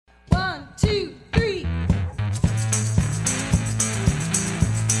2, 3.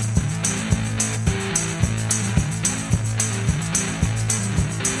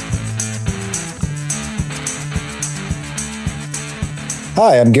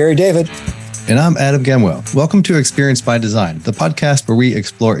 Hi, I'm Gary David. And I'm Adam Gamwell. Welcome to Experience by Design, the podcast where we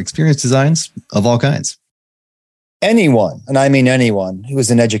explore experience designs of all kinds. Anyone, and I mean anyone, who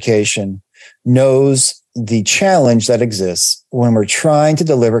is in education knows the challenge that exists when we're trying to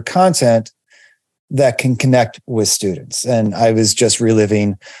deliver content that can connect with students. And I was just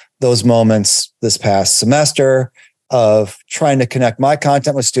reliving those moments this past semester of trying to connect my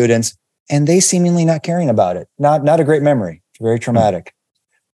content with students and they seemingly not caring about it. Not a great memory. It's very traumatic.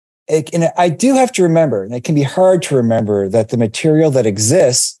 And I do have to remember, and it can be hard to remember, that the material that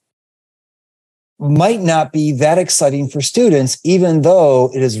exists might not be that exciting for students, even though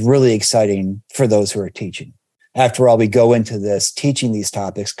it is really exciting for those who are teaching. After all, we go into this teaching these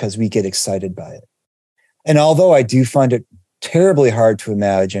topics because we get excited by it. And although I do find it terribly hard to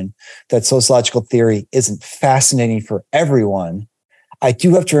imagine that sociological theory isn't fascinating for everyone, I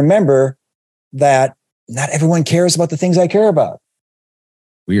do have to remember that not everyone cares about the things I care about.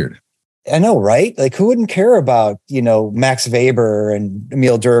 Weird. I know, right? Like, who wouldn't care about, Max Weber and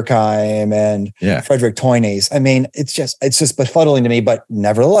Emil Durkheim and Frederick Toynes? I mean, it's just befuddling to me, but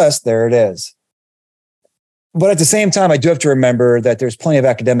nevertheless, there it is. But at the same time, I do have to remember that there's plenty of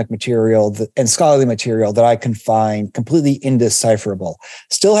academic material and scholarly material that I can find completely indecipherable.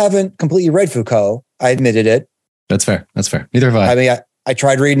 Still haven't completely read Foucault. I admitted it. That's fair. Neither have I. I mean, I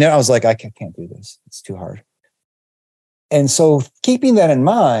tried reading it. I was like, I can't do this. It's too hard. And so keeping that in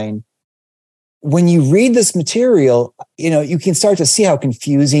mind, when you read this material, you can start to see how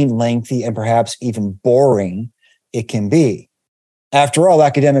confusing, lengthy, and perhaps even boring it can be. After all,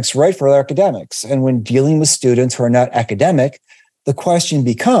 academics write for academics. And when dealing with students who are not academic, the question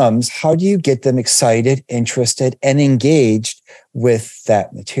becomes, how do you get them excited, interested, and engaged with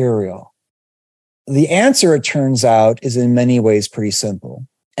that material? The answer, it turns out, is in many ways pretty simple.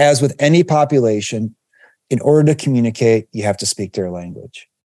 As with any population, in order to communicate, you have to speak their language.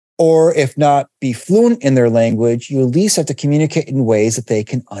 Or if not be fluent in their language, you at least have to communicate in ways that they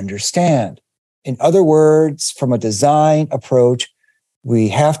can understand. In other words, from a design approach, we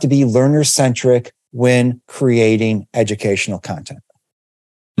have to be learner-centric when creating educational content.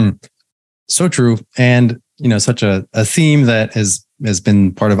 So true. And, such a theme that has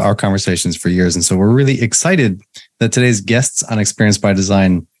been part of our conversations for years. And so we're really excited that today's guests on Experience by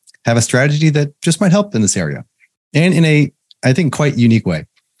Design have a strategy that just might help in this area, and in a, I think, quite unique way.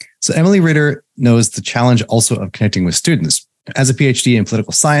 So Emily Ritter knows the challenge also of connecting with students. As a PhD in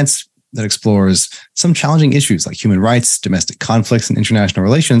political science that explores some challenging issues like human rights, domestic conflicts, and international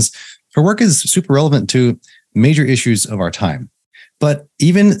relations, her work is super relevant to major issues of our time. But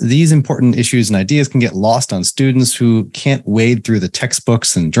even these important issues and ideas can get lost on students who can't wade through the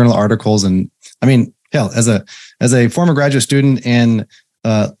textbooks and journal articles. And I mean, hell, as a former graduate student and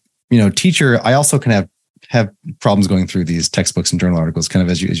teacher, I also can have problems going through these textbooks and journal articles, kind of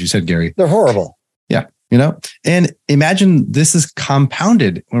as you said, Gary. They're horrible. Yeah. And imagine this is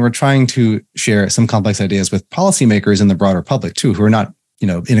compounded when we're trying to share some complex ideas with policymakers and the broader public too, who are not,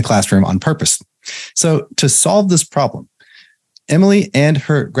 in a classroom on purpose. So to solve this problem, Emily and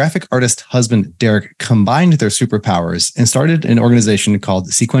her graphic artist husband, Darick, combined their superpowers and started an organization called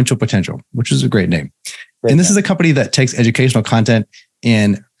Sequential Potential, which is a great name. This is a company that takes educational content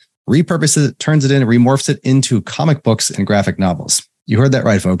and repurposes it, turns it in, remorphs it into comic books and graphic novels. You heard that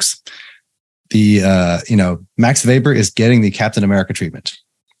right, folks. The, Max Weber is getting the Captain America treatment.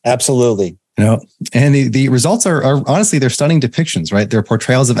 Absolutely. And the results are honestly, they're stunning depictions, right? They're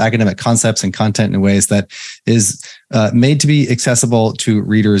portrayals of academic concepts and content in ways that is made to be accessible to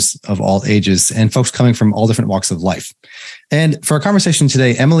readers of all ages and folks coming from all different walks of life. And for our conversation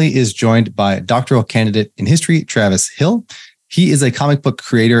today, Emily is joined by doctoral candidate in history, Travis Hill. He is a comic book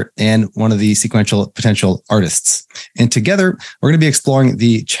creator and one of the Sequential Potential artists. And together, we're going to be exploring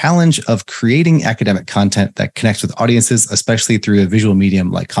the challenge of creating academic content that connects with audiences, especially through a visual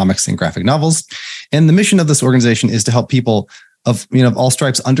medium like comics and graphic novels. And the mission of this organization is to help people of all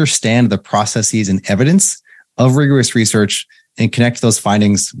stripes understand the processes and evidence of rigorous research and connect those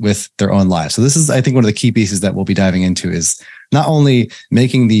findings with their own lives. So this is, I think, one of the key pieces that we'll be diving into is not only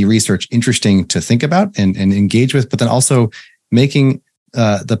making the research interesting to think about and engage with, but then also making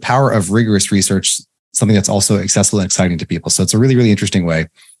the power of rigorous research something that's also accessible and exciting to people. So it's a really, really interesting way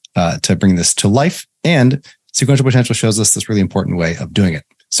to bring this to life. And Sequential Potential shows us this really important way of doing it.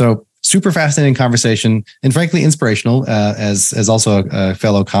 So super fascinating conversation and frankly inspirational as also a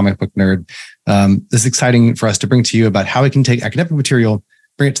fellow comic book nerd. This is exciting for us to bring to you about how we can take academic material,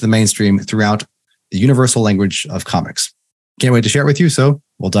 bring it to the mainstream throughout the universal language of comics. Can't wait to share it with you, so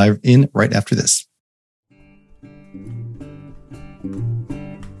we'll dive in right after this.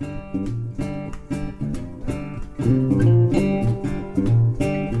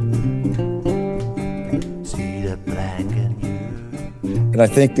 And I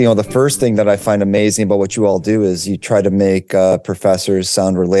think, the first thing that I find amazing about what you all do is you try to make professors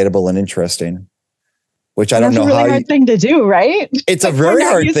sound relatable and interesting, which I don't know how. That's a really hard thing to do, right? It's a very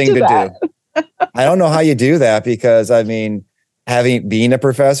hard thing to do. I don't know how you do that because, being a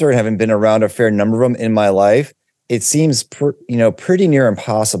professor and having been around a fair number of them in my life, it seems, pretty near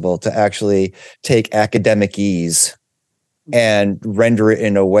impossible to actually take academic ease and render it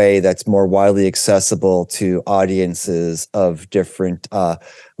in a way that's more widely accessible to audiences of different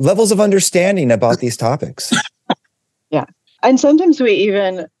levels of understanding about these topics. Yeah. And sometimes we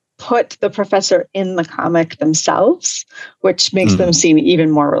even put the professor in the comic themselves, which makes them seem even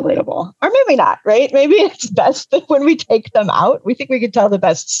more relatable. Or maybe not, right? Maybe it's best that when we take them out, we think we can tell the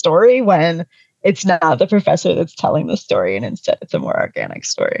best story when it's not the professor that's telling the story, and instead it's a more organic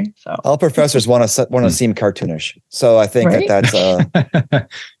story. So all professors want to seem cartoonish. So I think that's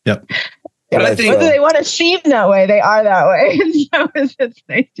yep. But I think whether they want to seem that way, they are that way. So it's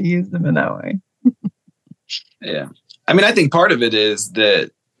nice to use them in that way. Yeah, I think part of it is that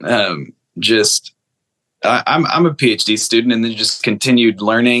I'm a PhD student, and then just continued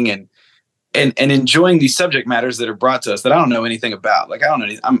learning and enjoying these subject matters that are brought to us that I don't know anything about. Like I don't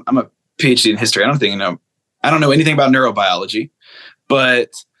know. I'm a PhD in history. I don't know anything about neurobiology, but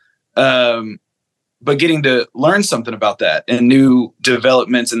getting to learn something about that and new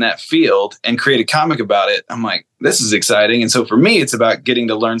developments in that field and create a comic about it, I'm like, this is exciting. And so for me, it's about getting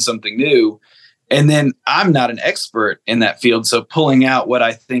to learn something new. And then I'm not an expert in that field, so pulling out what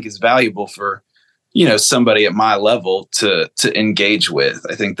I think is valuable for, somebody at my level to engage with.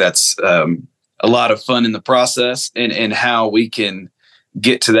 I think that's a lot of fun in the process, and how we can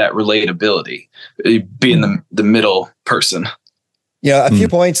get to that relatability, being the middle person. Yeah, a few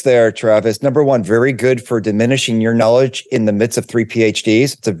points there, Travis. Number one, very good for diminishing your knowledge in the midst of 3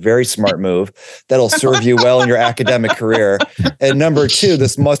 PhDs. It's a very smart move that'll serve you well in your academic career. And number two,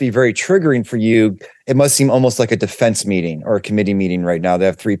 this must be very triggering for you. It must seem almost like a defense meeting or a committee meeting right now. They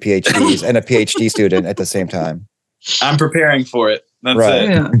have 3 PhDs and a PhD student at the same time. I'm preparing for it. That's right. It.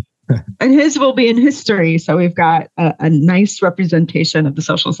 Yeah. And his will be in history. So we've got a nice representation of the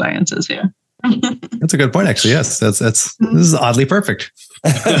social sciences here. That's a good point, actually. Yes, this is oddly perfect.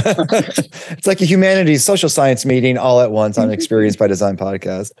 It's like a humanities social science meeting all at once on an Experience by Design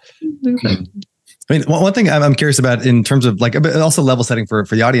podcast. One thing I'm curious about in terms of also level setting for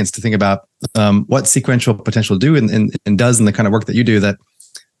the audience to think about what sequential potential do and does in the kind of work that you do. That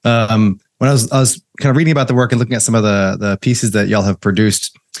when I was kind of reading about the work and looking at some of the pieces that y'all have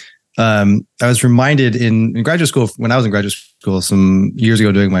produced, I was reminded in graduate school, when I was in graduate school some years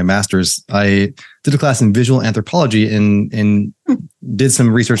ago doing my master's, I did a class in visual anthropology and did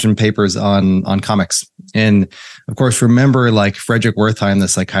some research and papers on comics. And of course, remember Frederick Wertheim, the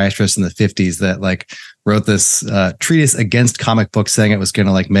psychiatrist in the 50s that wrote this treatise against comic books, saying it was going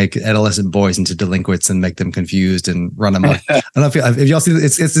to make adolescent boys into delinquents and make them confused and run amok. I don't know if y'all see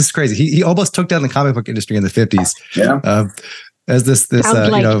it's just crazy. He almost took down the comic book industry in the 50s. Yeah. As this sounds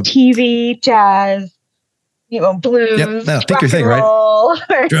like TV, jazz, blues, pick your thing,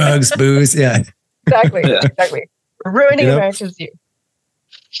 right? Drugs, booze, yeah. Exactly. We're ruining America's youth.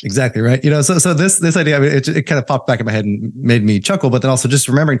 Exactly right. So this idea, it kind of popped back in my head and made me chuckle. But then also just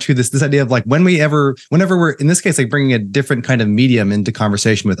remembering too this idea of whenever we're in this case bringing a different kind of medium into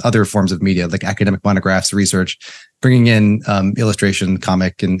conversation with other forms of media, like academic monographs, research, bringing in illustration,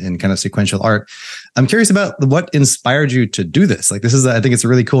 comic, and kind of sequential art. I'm curious about what inspired you to do this. This is, I think it's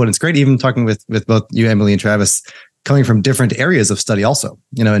really cool, and it's great even talking with both you, Emily, and Travis, coming from different areas of study also,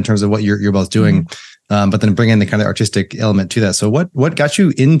 in terms of what you're both doing. But then bring in the kind of artistic element to that. So what got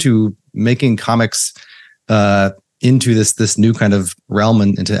you into making comics into this new kind of realm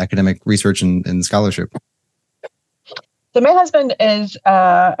and into academic research and scholarship? So my husband is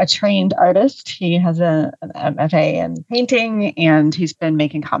a trained artist. He has an MFA in painting, and he's been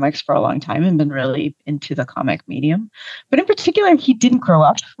making comics for a long time and been really into the comic medium. But in particular, he didn't grow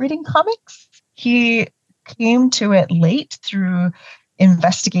up reading comics. He came to it late through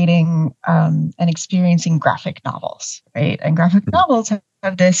investigating and experiencing graphic novels, right? And graphic novels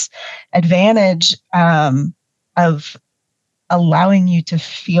have this advantage of allowing you to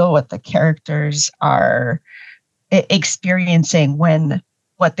feel what the characters are experiencing when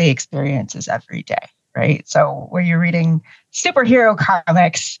what they experience is every day, right? So where you're reading superhero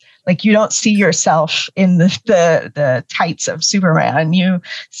comics, like you don't see yourself in the tights of Superman. You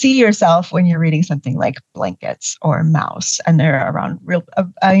see yourself when you're reading something like Blankets or Mouse, and they're around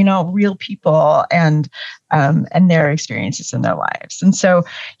real people and their experiences in their lives. And so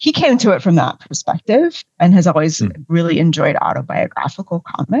he came to it from that perspective and has always really enjoyed autobiographical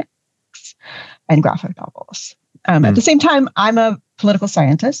comics and graphic novels. At the same time, I'm a political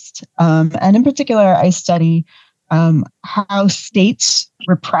scientist, and in particular, I study how states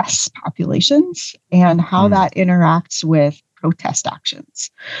repress populations and how that interacts with protest actions.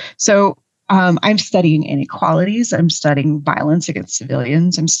 So I'm studying inequalities. I'm studying violence against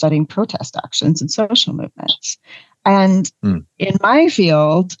civilians. I'm studying protest actions and social movements. And in my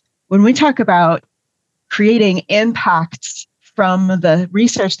field, when we talk about creating impacts from the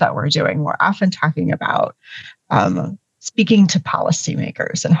research that we're doing, we're often talking about speaking to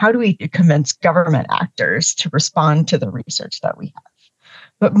policymakers and how do we convince government actors to respond to the research that we have.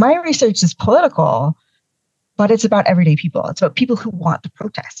 But my research is political, but it's about everyday people. It's about people who want to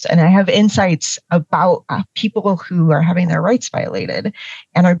protest. And I have insights about people who are having their rights violated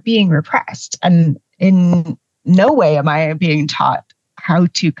and are being repressed. And in no way am I being taught how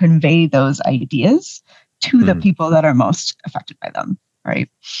to convey those ideas to the people that are most affected by them, right?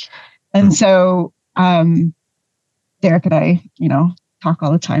 And so Darick and I, talk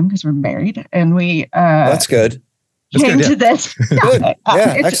all the time because we're married, and we that's good. Came to this.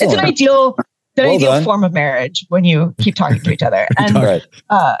 It's an ideal form of marriage when you keep talking to each other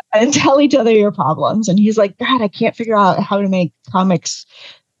and tell each other your problems. And he's like, God, I can't figure out how to make comics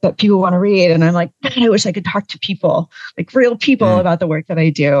that people want to read. And I'm like, God, I wish I could talk to people, like real people, about the work that I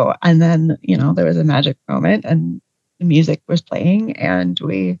do. And then, there was a magic moment, and the music was playing, and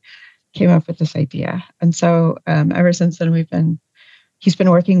we came up with this idea. And so ever since then, he's been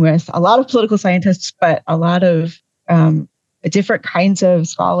working with a lot of political scientists, but a lot of different kinds of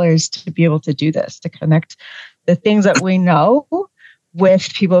scholars to be able to do this, to connect the things that we know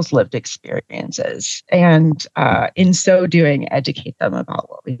with people's lived experiences. And in so doing, educate them about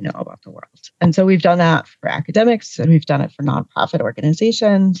what we know about the world. And so we've done that for academics, and we've done it for nonprofit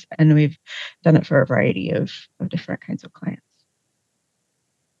organizations, and we've done it for a variety of different kinds of clients.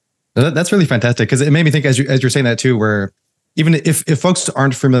 That's really fantastic, because it made me think as you're saying that too, where even if folks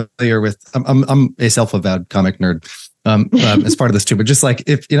aren't familiar with, I'm a self-avowed comic nerd as part of this too, but just like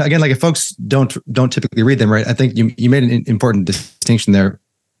if folks don't typically read them, right? I think you made an important distinction there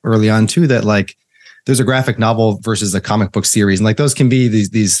early on too, that like there's a graphic novel versus a comic book series, and like those can be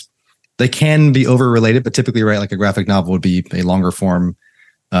these they can be over related, but typically, right, like a graphic novel would be a longer form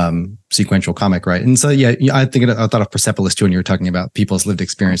sequential comic, right? And so, I thought of Persepolis too when you were talking about people's lived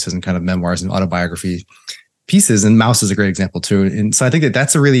experiences and kind of memoirs and autobiography pieces. And Mouse is a great example too. And so I think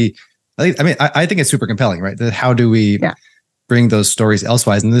that's a really, I think it's super compelling, right? That how do we bring those stories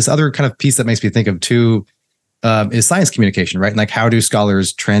elsewise? And this other kind of piece that makes me think of too is science communication, right? And like how do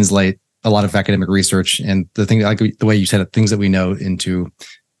scholars translate a lot of academic research and the thing, like the way you said it, things that we know into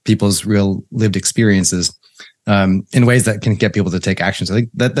people's real lived experiences in ways that can get people to take action. So I think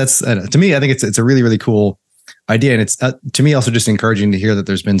that's to me, I think it's a really, really cool idea. And it's to me also just encouraging to hear that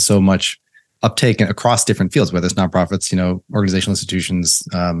there's been so much uptake across different fields, whether it's nonprofits, organizational institutions,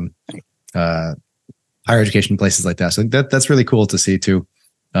 higher education, places like that. So that's really cool to see too.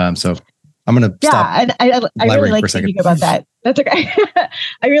 So I'm going to stop. And I really like thinking about that. That's okay.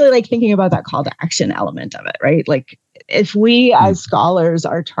 I really like thinking about that call to action element of it, right? Like if we as scholars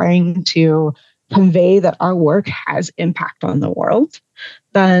are trying to convey that our work has impact on the world,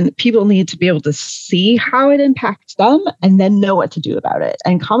 then people need to be able to see how it impacts them and then know what to do about it.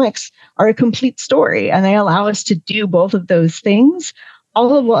 And comics are a complete story, and they allow us to do both of those things, all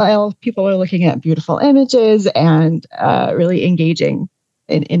the while people are looking at beautiful images and really engaging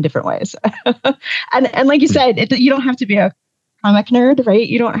in different ways. and like you said, you don't have to be a comic nerd, right?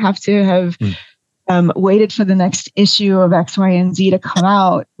 You don't have to have waited for the next issue of X, Y, and Z to come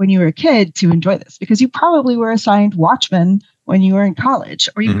out when you were a kid to enjoy this, because you probably were assigned Watchmen when you were in college,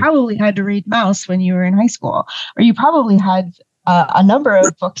 or you probably had to read Mouse when you were in high school, or you probably had a number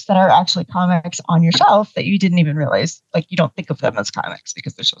of books that are actually comics on your shelf that you didn't even realize, like you don't think of them as comics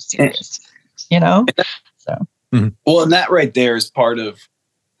because they're so serious, So, well, and that right there is part of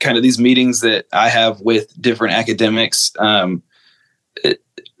kind of these meetings that I have with different academics.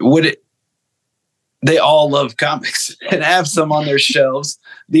 They all love comics and have some on their shelves.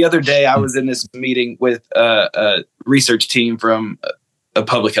 The other day, I was in this meeting with a research team from a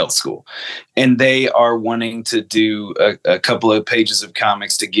public health school, and they are wanting to do a couple of pages of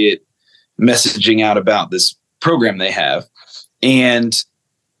comics to get messaging out about this program they have. And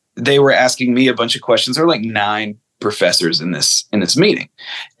they were asking me a bunch of questions. There were like 9 professors in this meeting.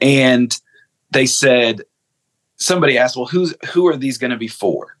 And they said, somebody asked, well, who are these going to be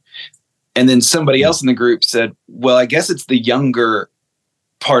for? And then somebody else in the group said, well, I guess it's the younger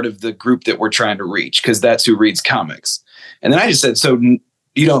part of the group that we're trying to reach, because that's who reads comics. And then I just said, so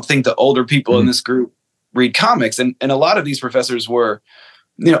you don't think the older people in this group read comics? And a lot of these professors were,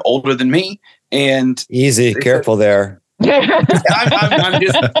 older than me. And easy, careful there. I'm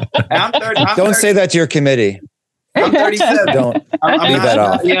 30. Don't say that to your committee. I'm 37. I'm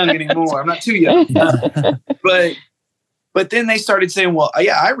not young anymore. I'm not too young. But then they started saying, well,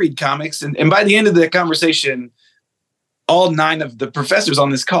 yeah, I read comics. And by the end of the conversation, all 9 of the professors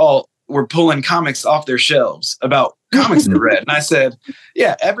on this call were pulling comics off their shelves about comics they read. And I said,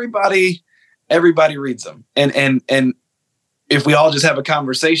 yeah, everybody reads them. And if we all just have a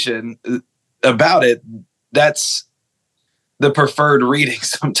conversation about it, that's the preferred reading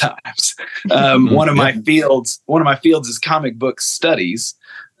sometimes. One of my fields is comic book studies,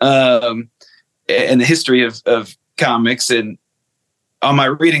 and the history of comics. And on my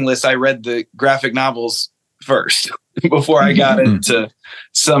reading list, I read the graphic novels first before I got into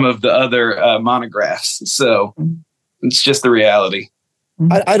some of the other monographs. So it's just the reality.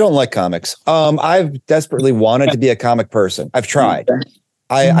 I don't like comics. I've desperately wanted to be a comic person. I've tried.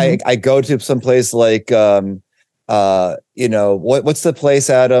 I go to some place like, what's the place,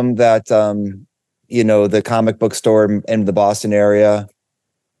 Adam, that, the comic book store in the Boston area?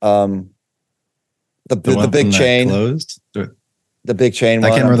 The big chain. Closed? The big chain. I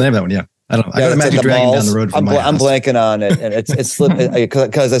can't remember the name of that one. Yeah. I don't know. I got Imagine Dragging down the road from my house. I'm blanking on it. And it's slipped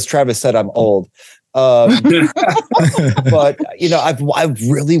because as Travis said, I'm old. But I've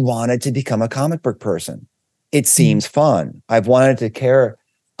really wanted to become a comic book person. It seems fun. I've wanted to care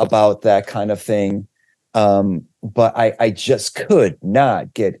about that kind of thing. But I just could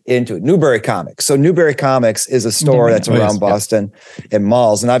not get into it. Newberry Comics. So Newberry Comics is a store that's around Boston in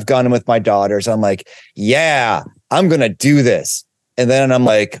malls. And I've gone in with my daughters. I'm like, yeah, I'm going to do this. And then I'm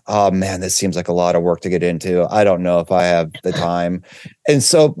like, oh man, this seems like a lot of work to get into. I don't know if I have the time. And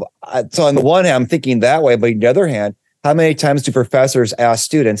so on the one hand, I'm thinking that way, but on the other hand, how many times do professors ask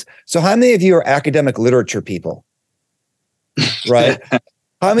students, so how many of you are academic literature people? Right?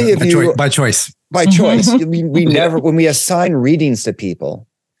 How many of you by choice? By choice. We never, when we assign readings to people,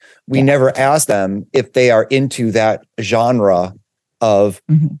 we never ask them if they are into that genre of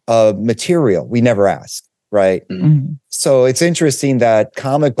material. We never ask, right? So it's interesting that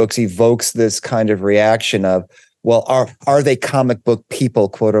comic books evokes this kind of reaction of, well, are they comic book people,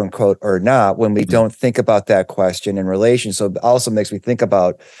 quote unquote, or not, when we don't think about that question in relation. So it also makes me think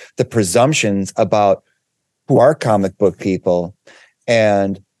about the presumptions about who are comic book people,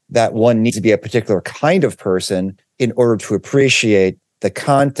 and that one needs to be a particular kind of person in order to appreciate the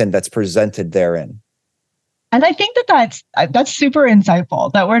content that's presented therein. And I think that's super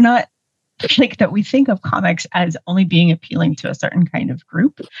insightful, that we're not like that we think of comics as only being appealing to a certain kind of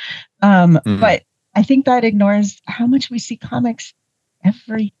group. But I think that ignores how much we see comics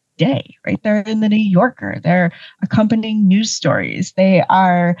every day, right? They're in the New Yorker, they're accompanying news stories, they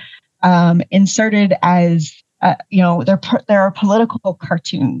are inserted as there are political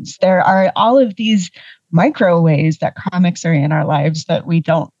cartoons. There are all of these micro ways that comics are in our lives that we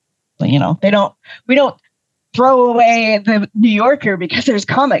don't throw away the New Yorker because there's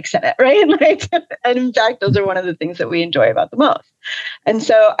comics in it, right? And in fact, those are one of the things that we enjoy about the most. And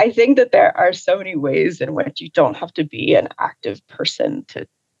so I think that there are so many ways in which you don't have to be an active person to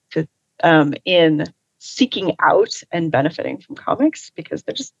in seeking out and benefiting from comics, because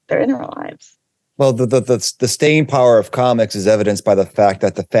they're in our lives. Well, the staying power of comics is evidenced by the fact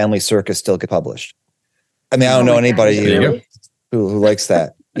that the Family Circus still get published. I mean, I don't know anybody who likes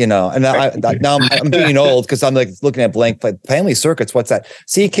that, and now I'm being old because I'm like looking at blank Family Circus. What's that?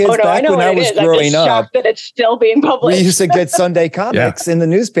 See, kids, back when I was growing up, that it's still being published. We used to get Sunday comics in the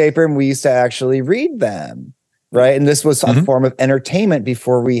newspaper, and we used to actually read them, right? And this was a form of entertainment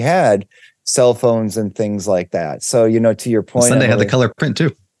before we had cell phones and things like that. So, to your point, Sunday had the color print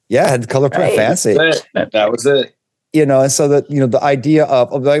too. Yeah, had the color print, fancy. That was it. And so that, the idea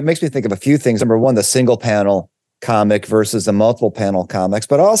of, it makes me think of a few things. Number one, the single panel comic versus the multiple panel comics,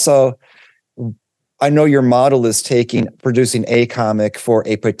 but also I know your model is producing a comic for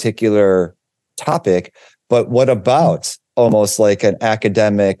a particular topic, but what about almost like an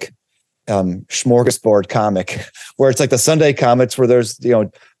academic smorgasbord comic where it's like the Sunday comics where there's,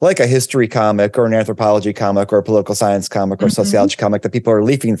 like a history comic or an anthropology comic or a political science comic or sociology comic that people are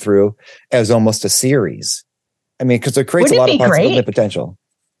leafing through as almost a series. I mean, because it creates a lot of possibility potential.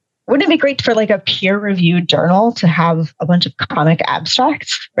 wouldn't it be great for like a peer-reviewed journal to have a bunch of comic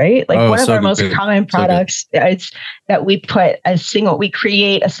abstracts, right? Like one of our most common products is that we create a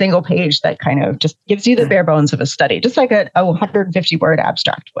single page that kind of just gives you the bare bones of a study, just like a 150-word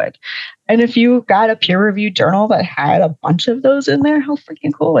abstract would. And if you got a peer-reviewed journal that had a bunch of those in there, how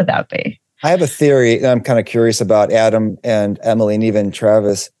freaking cool would that be? I have a theory that I'm kind of curious about, Adam and Emily and even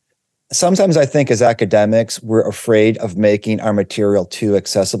Travis. Sometimes I think as academics, we're afraid of making our material too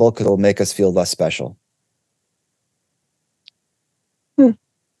accessible because it'll make us feel less special. I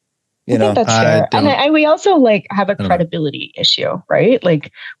think that's fair. And we also like have a credibility issue, right?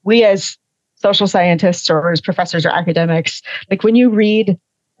 Like we as social scientists or as professors or academics, like when you read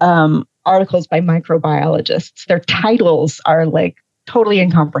articles by microbiologists, their titles are like totally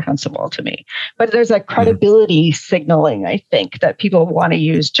incomprehensible to me. But there's a credibility signaling, I think, that people want to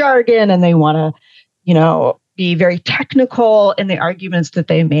use jargon and they want to, be very technical in the arguments that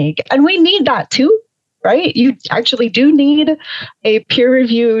they make. And we need that too, right? You actually do need a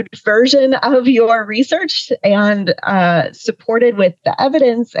peer-reviewed version of your research and supported with the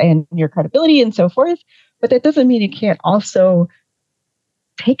evidence and your credibility and so forth. But that doesn't mean you can't also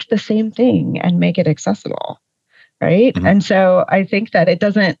take the same thing and make it accessible. Right. Mm-hmm. And so I think that it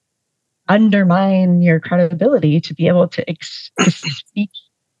doesn't undermine your credibility to be able to speak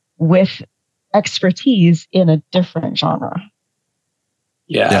with expertise in a different genre.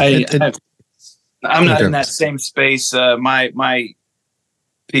 Yeah, I'm not in that same space. My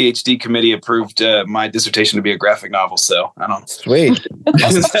PhD committee approved my dissertation to be a graphic novel. So I don't. Sweet.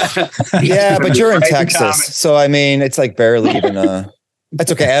 Yeah, but you're in Texas. So, I mean, it's like barely even That's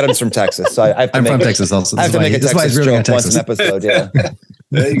okay. Adam's from Texas, so I'm from Texas also. I have to make a Texas joke once an episode. Yeah,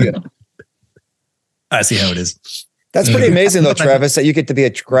 there you go. I see how it is. That's pretty amazing, though, Travis. That you get to be a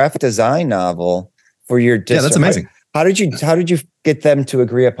graphic design novel for your dissertation. Yeah, that's amazing. How did you get them to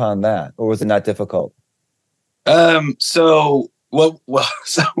agree upon that, or was it not difficult? So one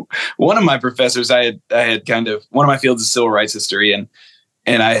of my professors, I had kind of, one of my fields is civil rights history, and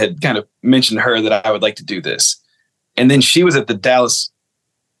I had kind of mentioned to her that I would like to do this, and then she was at the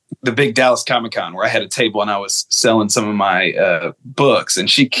big Dallas Comic-Con where I had a table and I was selling some of my books, and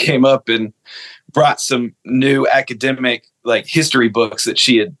she came up and brought some new academic like history books that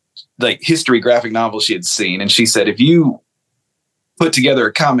she had, like history graphic novels she had seen. And she said, if you put together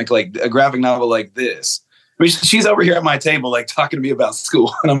a graphic novel like this, I mean, she's over here at my table, like talking to me about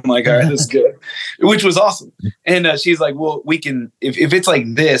school. And I'm like, all right, this is good, which was awesome. And she's like, well, we can, if it's like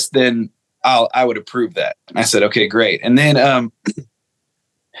this, then I would approve that. And I said, okay, great. And then,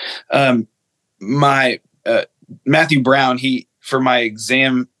 my Matthew Brown, for my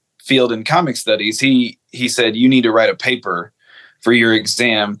exam field in comic studies, he said, you need to write a paper for your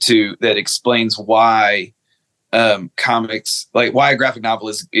exam that explains why comics, like why a graphic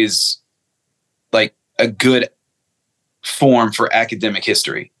novel is like a good form for academic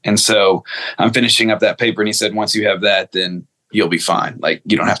history. And so I'm finishing up that paper, and he said, once you have that, then you'll be fine. Like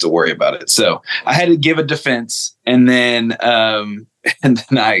you don't have to worry about it. So I had to give a defense, and then I'm in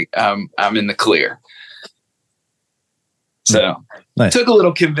the clear. So It took a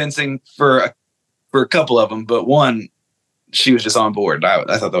little convincing for a couple of them, but one, she was just on board.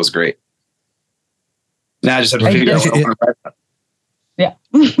 I thought that was great. Now I just have to figure out what I want. Yeah.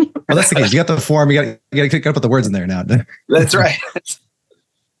 Well, that's the case. You got the form. You got to put the words in there now. That's right.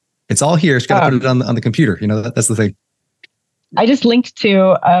 It's all here. Just got to put it on the computer. That's the thing. I just linked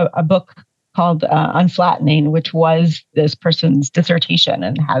to a book called Unflattening, which was this person's dissertation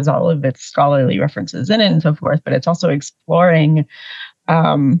and has all of its scholarly references in it and so forth. But it's also exploring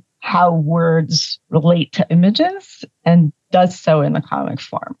how words relate to images and does so in the comic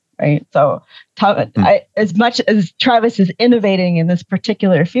form, right? So as much as Travis is innovating in this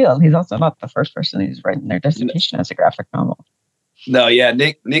particular field, he's also not the first person who's written their dissertation as a graphic novel. No, yeah,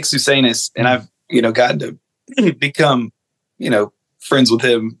 Nick Susanis, and I've gotten to become friends with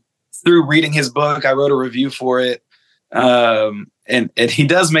him through reading his book. I wrote a review for it, and he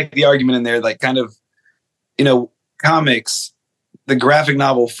does make the argument in there, like kind of, comics. The graphic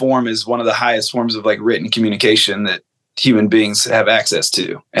novel form is one of the highest forms of like written communication that human beings have access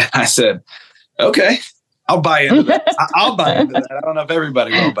to. And I said, okay, I'll buy into that. I'll buy into that. I don't know if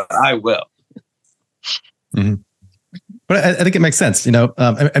everybody will, but I will. Mm-hmm. But I think it makes sense. I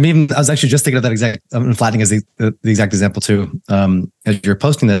was actually just thinking of that exact flattening as the exact example too, as you're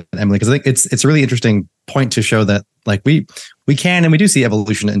posting that, Emily, because I think it's a really interesting point to show that like we can and we do see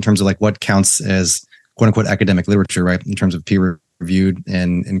evolution in terms of like what counts as quote unquote academic literature, right? In terms of peer reviewed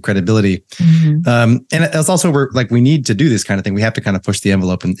and credibility. Mm-hmm. And it's also we need to do this kind of thing. We have to kind of push the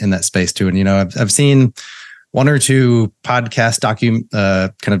envelope in that space too. And, I've seen one or two podcast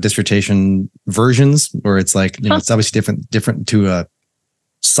kind of dissertation versions where it's like, it's obviously different to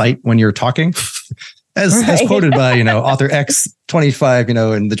cite when you're talking, as quoted by, author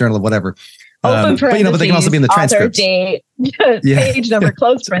X25, in the journal of whatever. Open parentheses, but they can also be in the transcripts. Date, page number,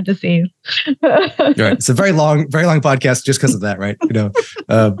 close parentheses. Right. It's a very long podcast just because of that, right?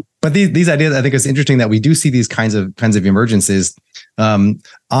 But these ideas, I think it's interesting that we do see these kinds of emergences on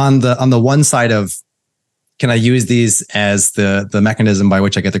the one side of, can I use these as the mechanism by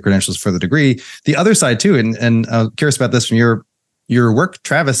which I get the credentials for the degree? The other side too, and I'm curious about this from your work,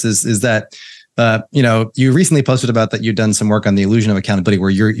 Travis, is that you recently posted about that you've done some work on the illusion of accountability, where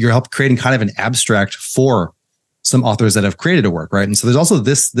you're helping creating kind of an abstract for some authors that have created a work, right? And so there's also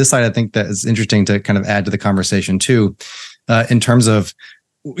this side I think that is interesting to kind of add to the conversation too, in terms of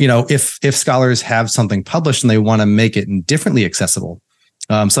if scholars have something published and they want to make it differently accessible.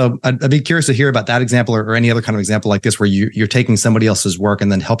 So I'd be curious to hear about that example or any other kind of example like this, where you're taking somebody else's work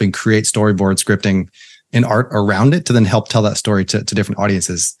and then helping create storyboard scripting and art around it to then help tell that story to different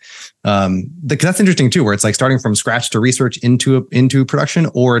audiences. Because that's interesting too, where it's like starting from scratch to research into production,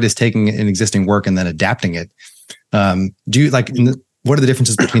 or it is taking an existing work and then adapting it. Do you what are the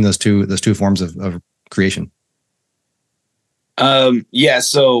differences between those two forms of creation?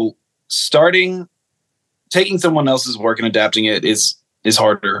 So taking someone else's work and adapting it is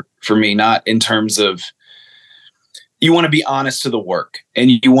harder for me, not in terms of, you want to be honest to the work and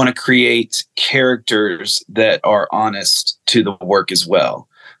you want to create characters that are honest to the work as well.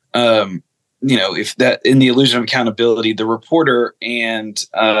 If that, in the illusion of accountability, the reporter and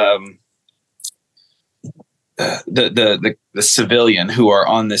the civilian who are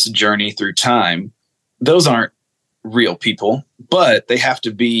on this journey through time, those aren't real people, but they have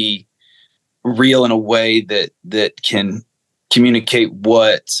to be real in a way that can communicate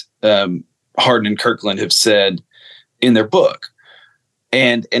what Hardin and Kirkland have said in their book.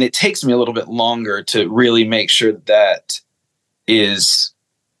 And it takes me a little bit longer to really make sure that is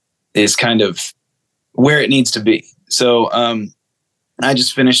kind of where it needs to be. So I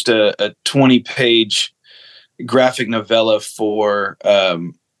just finished a 20-page graphic novella for a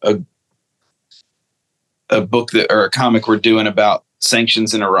book or a comic we're doing about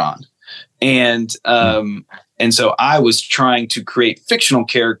sanctions in Iran. And so I was trying to create fictional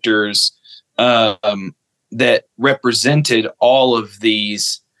characters that represented all of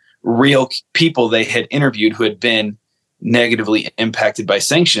these real people they had interviewed who had been negatively impacted by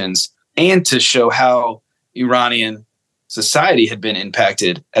sanctions, and to show how Iranian society had been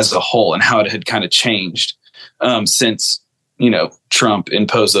impacted as a whole and how it had kind of changed since, Trump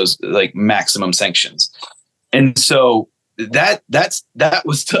imposed those like maximum sanctions. And so that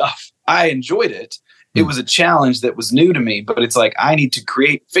was tough. I enjoyed it. It was a challenge that was new to me, but it's like, I need to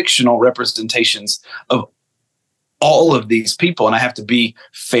create fictional representations of all of these people, and I have to be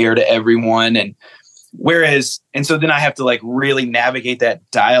fair to everyone. And so then I have to like really navigate that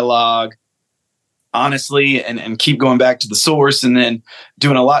dialogue honestly and keep going back to the source, and then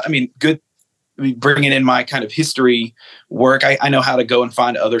doing a lot. Bringing in my kind of history work. I know how to go and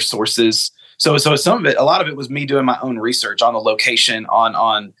find other sources. So some of it, a lot of it was me doing my own research on the location,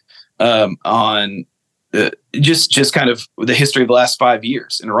 on just kind of the history of the last 5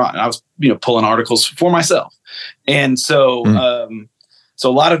 years in Iran. And I was, pulling articles for myself. And so, so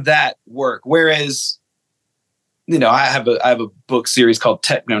a lot of that work, whereas, I have a book series called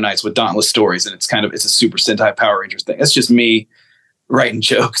Techno Nights with Dauntless Stories. And it's a Super Sentai Power Rangers thing. It's just me writing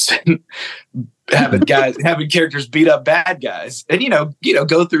jokes and having characters beat up bad guys and,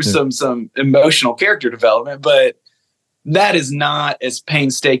 go through some emotional character development, but that is not as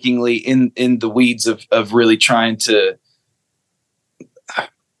painstakingly in the weeds of really trying to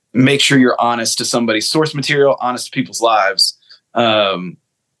make sure you're honest to somebody's source material, honest to people's lives.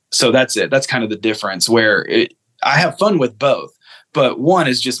 So that's it. That's kind of the difference, where I have fun with both, but one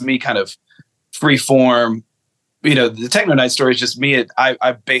is just me kind of free form. The Techno Night story is just me.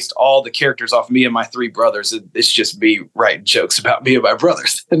 I based all the characters off me and my three brothers. It's just me writing jokes about me and my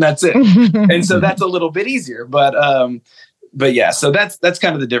brothers, and that's it. And so that's a little bit easier, but yeah, so that's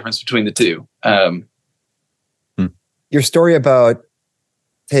kind of the difference between the two. Your story about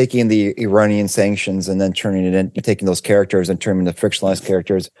taking the Iranian sanctions and then turning it into taking those characters and turning them into fictionalized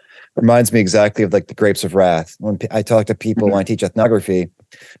characters reminds me exactly of like the Grapes of Wrath. When I talk to people when I teach ethnography,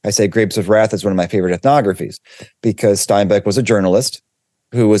 I say Grapes of Wrath is one of my favorite ethnographies, because Steinbeck was a journalist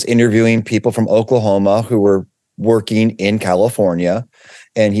who was interviewing people from Oklahoma who were working in California,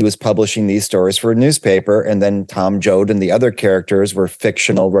 and he was publishing these stories for a newspaper. And then Tom Joad and the other characters were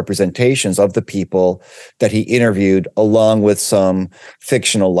fictional representations of the people that he interviewed, along with some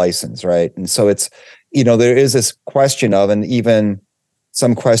fictional license, right? And so it's there is this question of, and even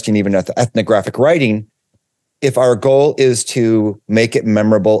some question even at the ethnographic writing, if our goal is to make it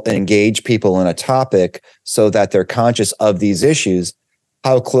memorable and engage people in a topic so that they're conscious of these issues,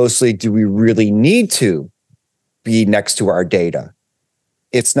 how closely do we really need to be next to our data?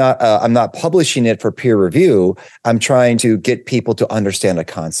 It's not, I'm not publishing it for peer review. I'm trying to get people to understand a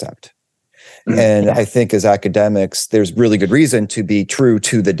concept. And I think as academics, there's really good reason to be true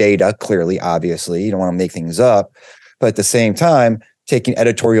to the data, clearly, obviously. You don't want to make things up. But at the same time, taking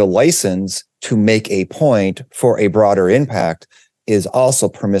editorial license to make a point for a broader impact is also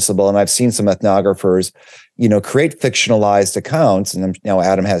permissible. And I've seen some ethnographers, create fictionalized accounts, and now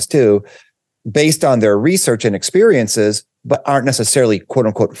Adam has too, based on their research and experiences, but aren't necessarily, quote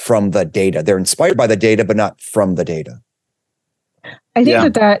unquote, from the data. They're inspired by the data, but not from the data. I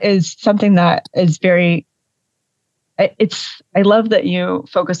think that is something that is very, I love that you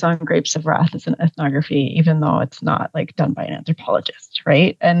focus on Grapes of Wrath as an ethnography, even though it's not like done by an anthropologist,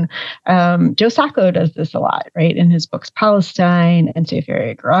 right? And Joe Sacco does this a lot, right? In his books, Palestine and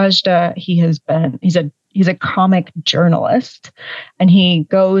Seyferi Garajda, he's a comic journalist, and he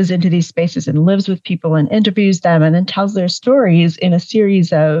goes into these spaces and lives with people and interviews them and then tells their stories in a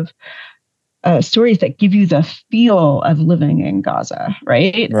series of stories that give you the feel of living in Gaza,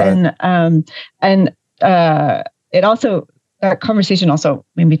 right? And it also, that conversation also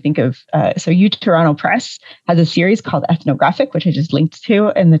made me think of, so Toronto Press has a series called Ethnographic, which I just linked to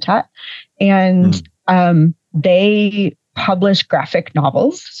in the chat. And they publish graphic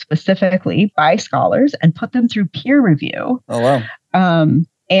novels specifically by scholars and put them through peer review. Oh, wow.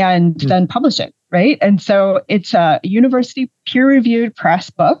 And then publish it. Right. And so it's a university peer reviewed press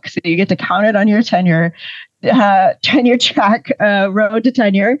book. So you get to count it on your tenure track, road to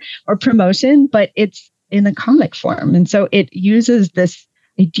tenure or promotion, but it's in a comic form. And so it uses this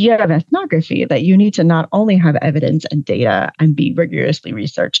idea of ethnography that you need to not only have evidence and data and be rigorously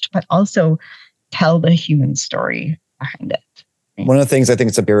researched, but also tell the human story behind it. One of the things I think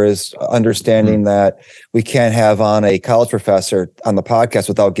it's a beer is understanding that we can't have on a college professor on the podcast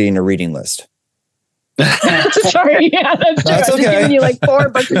without getting a reading list. Sorry, yeah, that's true. That's okay. I'm just giving you like 4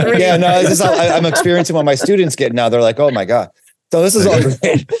 books to read. Yeah, no, I'm experiencing what my students get now. They're like, oh my God. So this is all great.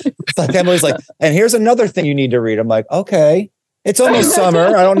 It's like Emily's like, and here's another thing you need to read. I'm like, okay. It's almost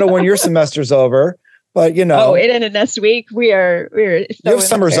summer. I don't know when your semester's over, but Oh, it ended next week. We're your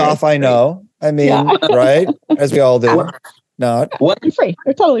summer's off, I know. I mean, right? As we all do. Not free.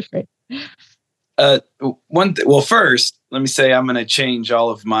 They're totally free. Well, first, let me say I'm going to change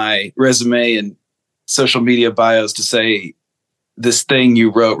all of my resume and social media bios to say this thing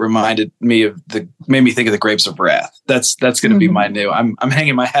you wrote made me think of the Grapes of Wrath. That's going to be my new. I'm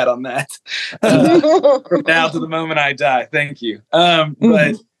hanging my hat on that from now to the moment I die. Thank you.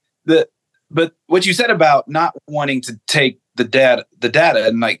 But what you said about not wanting to take the data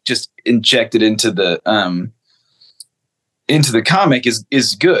and like just inject it into the comic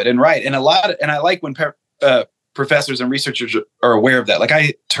is good and right. And I like when professors and researchers are aware of that. Like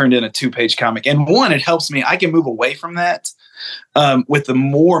I turned in a 2-page comic, and one, it helps me. I can move away from that with the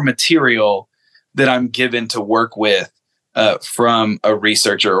more material that I'm given to work with from a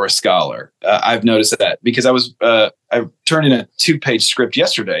researcher or a scholar. I've noticed that because I turned in a 2-page script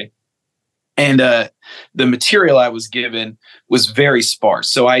yesterday, and the material I was given was very sparse.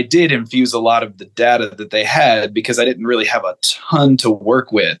 So I did infuse a lot of the data that they had because I didn't really have a ton to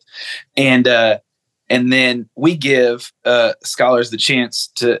work with. And then we give scholars the chance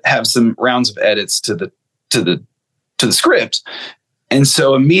to have some rounds of edits to the script. And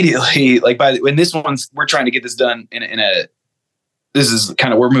so immediately, like when this one's, we're trying to get this done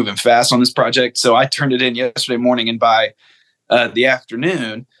we're moving fast on this project. So I turned it in yesterday morning, and by the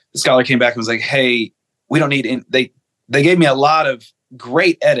afternoon, the scholar came back and was like, hey, we don't need they gave me a lot of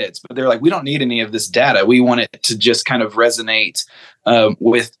great edits, but they're like, we don't need any of this data. We want it to just kind of resonate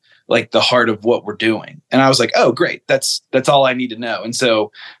with like the heart of what we're doing. And I was like, oh, great. That's all I need to know. And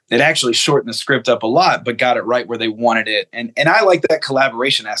so it actually shortened the script up a lot, but got it right where they wanted it. And I like that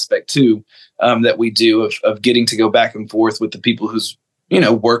collaboration aspect too, that we do of getting to go back and forth with the people whose,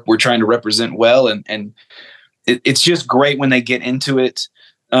 work we're trying to represent well. And it's just great when they get into it.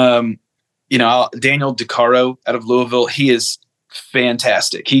 Daniel DeCaro out of Louisville, he is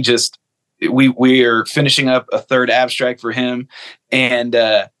fantastic. We are finishing up a 3rd abstract for him. And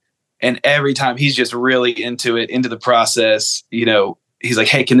every time he's just really into the process, he's like,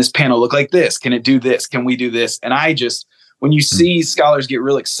 hey, can this panel look like this? Can it do this? Can we do this? And when you see scholars get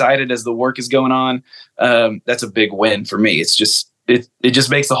real excited as the work is going on, that's a big win for me. It's just, it just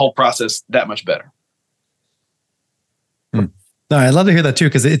makes the whole process that much better. No, I love to hear that too.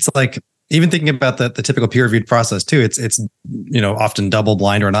 Cause it's like, even thinking about the typical peer reviewed process too, it's often double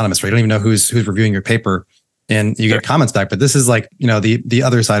blind or anonymous, right? You don't even know who's reviewing your paper, and you get comments back. But this is like, the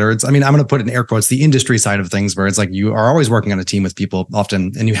other side, or I'm going to put in air quotes, the industry side of things, where it's like you are always working on a team with people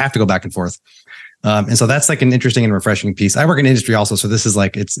often, and you have to go back and forth. And so that's like an interesting and refreshing piece. I work in industry also, so this is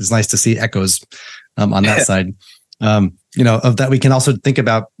like it's nice to see echoes on that side. Of that we can also think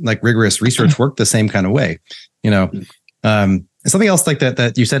about like rigorous research work the same kind of way. Something else like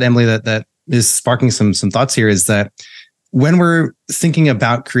that you said, Emily, that is sparking some thoughts here is that when we're thinking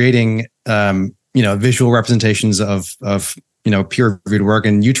about creating visual representations of peer-reviewed work,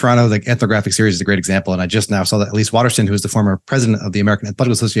 and Toronto, the ethnographic series is a great example. And I just now saw that Elise Waterston, who is the former president of the American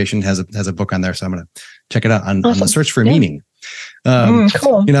Ethnographical Association, has a book on there. So I'm going to check it out on the search for meaning.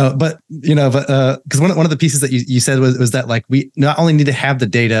 Cool. Because one of the pieces that you said was that like we not only need to have the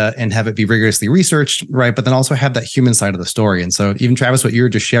data and have it be rigorously researched, right, but then also have that human side of the story. And so even Travis, what you were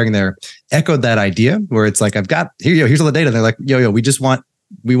just sharing there echoed that idea where it's like, I've got here's all the data. And they're like,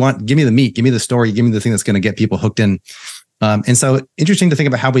 we want, give me the meat, give me the story, give me the thing that's going to get people hooked in. And so interesting to think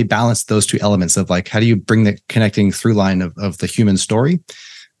about how we balance those two elements of like, how do you bring the connecting through line of the human story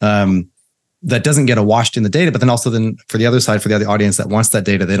that doesn't get washed in the data, but then also then for the other side, for the other audience that wants that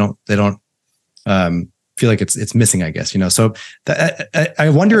data, they don't feel like it's missing, I guess, So I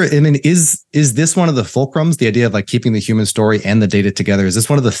wonder, is this one of the fulcrums, the idea of like keeping the human story and the data together? Is this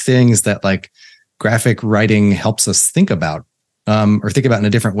one of the things that like graphic writing helps us think about? Or think about in a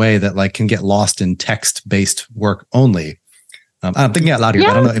different way that like can get lost in text-based work only. I'm thinking out loud here,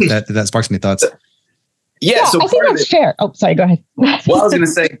 but I don't know if that sparks any thoughts. Yeah, so I think that's fair. Oh, sorry, go ahead. Well, I was going to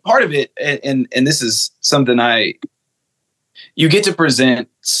say part of it, and this is something you get to present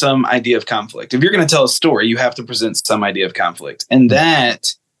some idea of conflict. If you're going to tell a story, you have to present some idea of conflict, and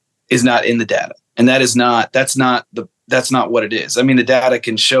that is not in the data, and that's not what it is. I mean, the data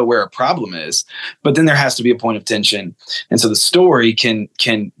can show where a problem is, but then there has to be a point of tension. And so the story can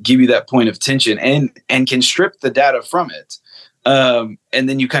give you that point of tension and can strip the data from it. And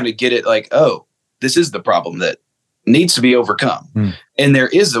then you kind of get it like, oh, this is the problem that needs to be overcome. And there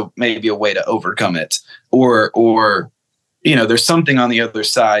is maybe a way to overcome it, or there's something on the other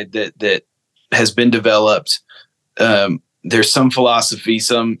side that has been developed. There's some philosophy,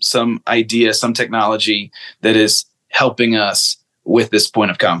 some idea, some technology that is helping us with this point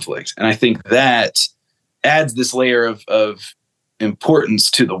of conflict. And I think that adds this layer of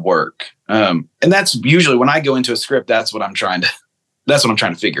importance to the work. And that's usually when I go into a script, that's what I'm trying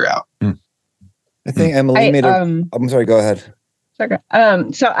to figure out. I think Emily made I'm sorry, go ahead.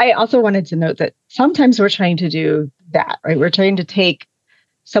 So I also wanted to note that sometimes we're trying to do that, right? We're trying to take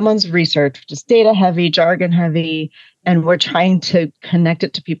someone's research, which is data heavy, jargon heavy, and we're trying to connect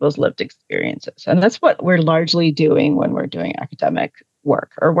it to people's lived experiences. And that's what we're largely doing when we're doing academic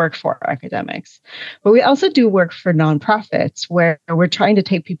work or work for academics. But we also do work for nonprofits where we're trying to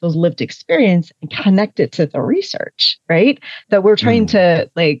take people's lived experience and connect it to the research, right? That we're trying to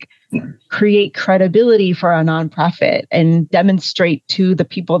like create credibility for a nonprofit and demonstrate to the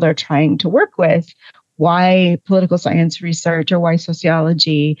people they're trying to work with why political science research or why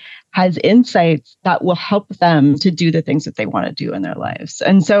sociology has insights that will help them to do the things that they want to do in their lives.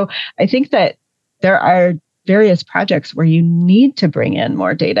 And so I think that there are various projects where you need to bring in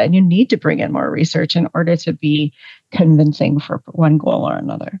more data and you need to bring in more research in order to be convincing for one goal or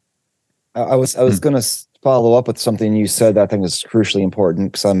another. I was going to follow up with something you said that I think is crucially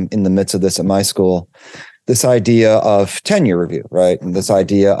important because I'm in the midst of this at my school. This idea of tenure review, right? And this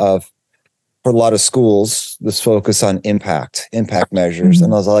idea of, for a lot of schools, this focus on impact measures.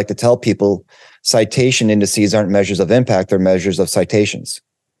 And as I like to tell people, citation indices aren't measures of impact, they're measures of citations.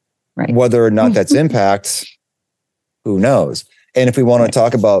 Right. Whether or not that's impact, who knows? And if we want to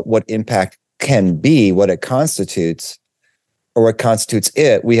talk about what impact can be, what it constitutes, or what constitutes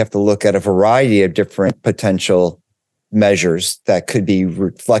it, we have to look at a variety of different potential measures that could be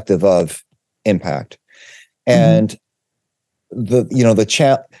reflective of impact. And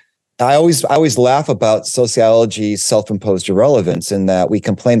I always laugh about sociology's self-imposed irrelevance in that we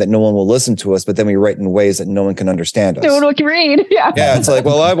complain that no one will listen to us, but then we write in ways that no one can understand us. No one can read. Yeah. Yeah. It's like,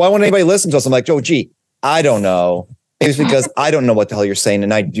 well, why won't anybody listen to us? I'm like, oh, gee, I don't know. It's because I don't know what the hell you're saying,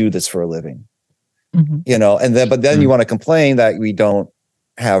 and I do this for a living. But then you want to complain that we don't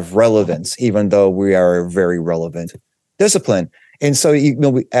have relevance, even though we are a very relevant discipline. And so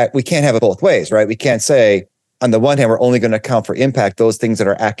we can't have it both ways, right? We can't say, on the one hand, we're only going to account for impact, those things that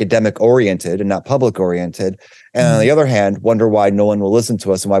are academic oriented and not public oriented. And on the other hand, wonder why no one will listen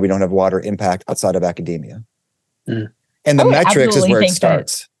to us and why we don't have wider impact outside of academia. And the metrics is where it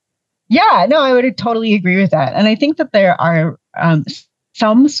starts. I would totally agree with that. And I think that there are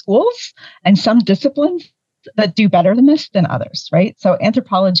some schools and some disciplines that do better than this than others, right? So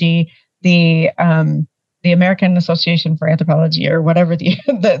anthropology, the American Association for Anthropology, or whatever the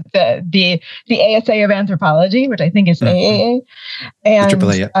ASA of Anthropology, which I think is AAA, and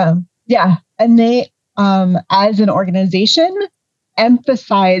AAA, yeah, and they as an organization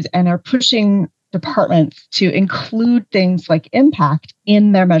emphasize and are pushing departments to include things like impact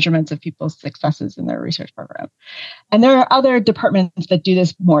in their measurements of people's successes in their research program. And there are other departments that do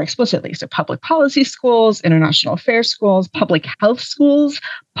this more explicitly. So public policy schools, international affairs schools, public health schools,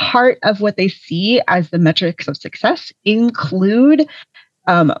 part of what they see as the metrics of success include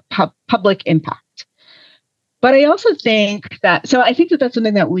public impact. But I also think that, so I think that that's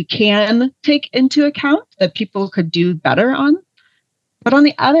something that we can take into account that people could do better on. But on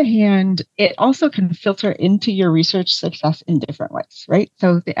the other hand, it also can filter into your research success in different ways, right?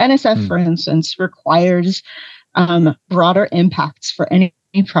 So the NSF, for instance, requires broader impacts for any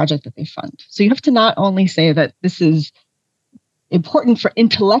project that they fund. So you have to not only say that this is important for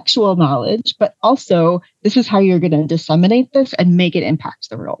intellectual knowledge, but also this is how you're going to disseminate this and make it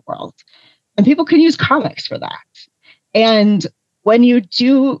impact the real world. And people can use comics for that. And when you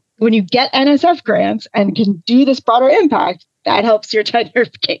get NSF grants and can do this broader impact, that helps your tenure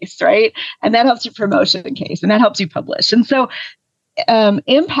case, right? And that helps your promotion case, and that helps you publish. And so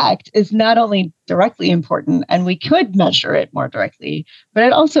impact is not only directly important, and we could measure it more directly, but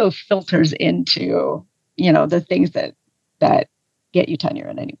it also filters into, the things that get you tenure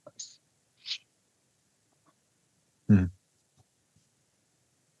in any place.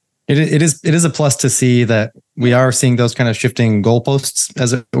 It is a plus to see that we are seeing those kind of shifting goalposts,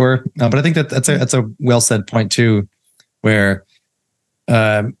 as it were. But I think that's a well said point too, where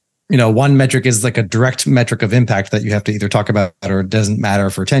one metric is like a direct metric of impact that you have to either talk about or it doesn't matter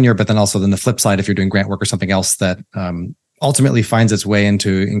for tenure, but then also the flip side, if you're doing grant work or something else that ultimately finds its way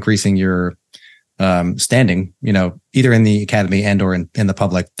into increasing your standing, either in the academy and or in the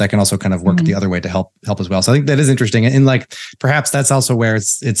public, that can also kind of work the other way to help as well. So I think that is interesting. And like, perhaps that's also where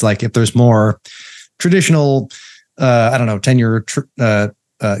it's like, if there's more traditional, tenure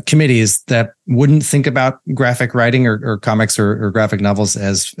committees that wouldn't think about graphic writing or comics or graphic novels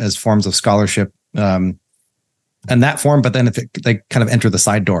as forms of scholarship and that form, but then if they kind of enter the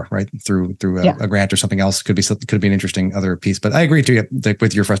side door, right, through a grant or something else, could be an interesting other piece. But I agree too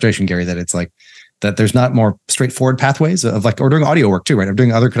with your frustration, Gary, that it's like that there's not more straightforward pathways of like, or doing audio work too, right? Or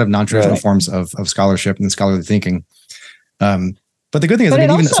doing other kind of non-traditional forms of scholarship and scholarly thinking. But the good thing is,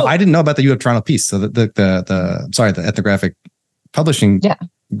 I didn't know about the U of Toronto piece. So the ethnographic publishing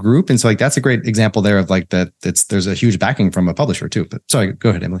group. And so like, that's a great example there of like that there's a huge backing from a publisher too. But sorry,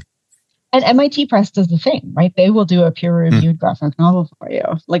 go ahead, Emily. And MIT Press does the same, right? They will do a peer-reviewed graphic novel for you.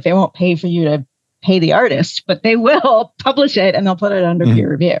 Like, they won't pay for you to pay the artist, but they will publish it and they'll put it under peer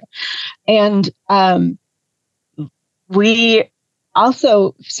review. And we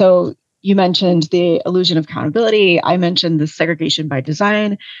also, so you mentioned the illusion of accountability. I mentioned the segregation by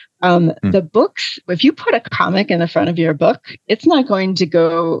design. The books, if you put a comic in the front of your book, it's not going to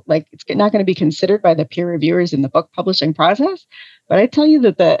go, like, it's not going to be considered by the peer reviewers in the book publishing process. But I tell you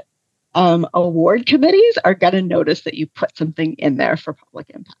that the award committees are going to notice that you put something in there for public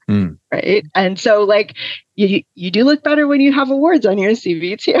impact, right? And so, like, you do look better when you have awards on your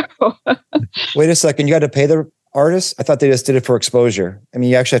CV too. Wait a second, you got to pay the artists? I thought they just did it for exposure. I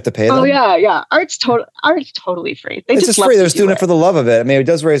mean, you actually have to pay them? Oh yeah. Art's totally free. It's just free. They're just doing it for the love of it. I mean, it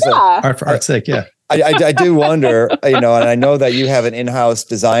does raise art for art's sake. Yeah. I do wonder, and I know that you have an in-house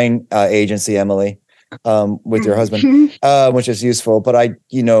design agency, Emily, with your husband, which is useful. But I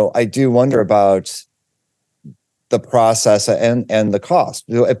do wonder about the process and the cost.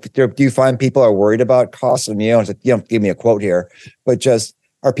 Do you find people are worried about cost? And you don't give me a quote here, but just,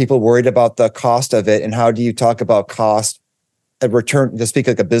 are people worried about the cost of it? And how do you talk about cost and return, to speak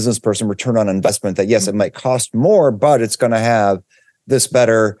like a business person, return on investment, that yes, it might cost more, but it's going to have this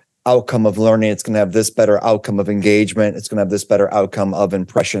better outcome of learning. It's going to have this better outcome of engagement. It's going to have this better outcome of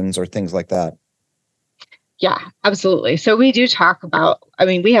impressions or things like that. Yeah, absolutely. So we do talk about,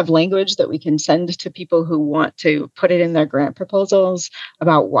 we have language that we can send to people who want to put it in their grant proposals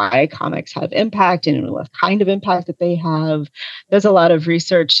about why comics have impact and what kind of impact that they have. There's a lot of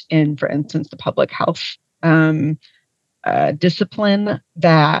research in, for instance, the public health discipline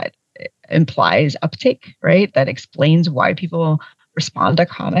that implies uptake, right? That explains why people respond to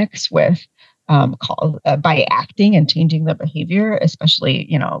comics with by acting and changing their behavior, especially,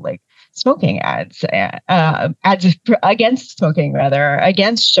 like smoking ads against smoking,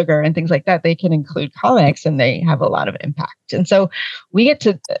 against sugar and things like that. They can include comics and they have a lot of impact. And so we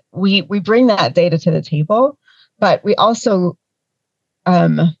bring that data to the table, but we also are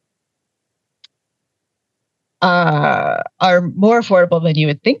more affordable than you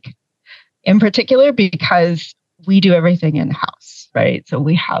would think, in particular because we do everything in-house, right? So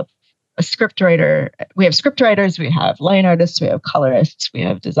we have a scriptwriter, we have scriptwriters, we have line artists, we have colorists, we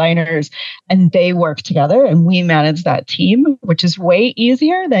have designers, and they work together and we manage that team, which is way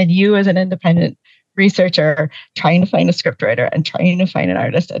easier than you as an independent researcher trying to find a scriptwriter and trying to find an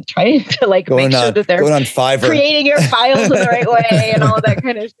artist and trying to make sure that they're on Fiverr, creating your files in the right way and all of that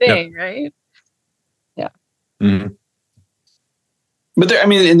kind of thing, right? Yeah. Mm-hmm. But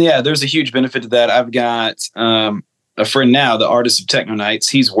there's a huge benefit to that. I've got a friend now, the artist of Technonights.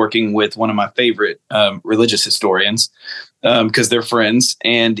 He's working with one of my favorite religious historians because they're friends,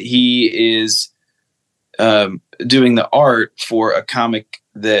 and he is doing the art for a comic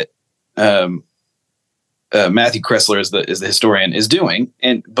that Matthew Kressler is the historian is doing,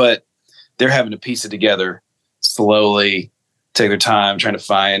 but they're having to piece it together slowly, take their time, trying to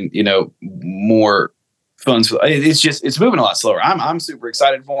find more funds. It's moving a lot slower. I'm super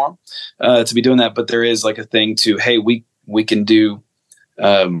excited for them to be doing that, but there is like a thing to, hey, we can do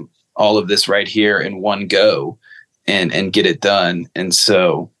all of this right here in one go and get it done. And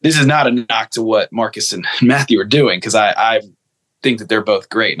so this is not a knock to what Marcus and Matthew are doing, because I think that they're both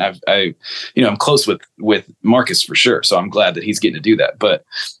great, and I'm close with Marcus for sure, so I'm glad that he's getting to do that. But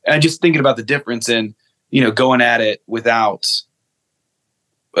I just thinking about the difference in going at it without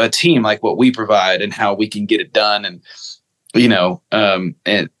a team like what we provide and how we can get it done, and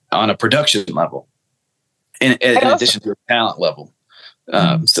and on a production level, in addition to a talent level.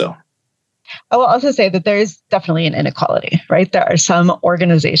 So I will also say that there is definitely an inequality, right? There are some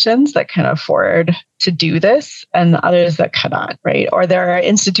organizations that can afford to do this and others that cannot, right? Or there are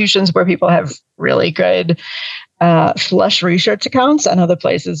institutions where people have really good flush research accounts and other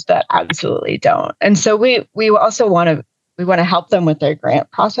places that absolutely don't. And so we also want to help them with their grant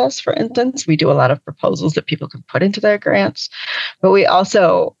process. For instance, we do a lot of proposals that people can put into their grants, but we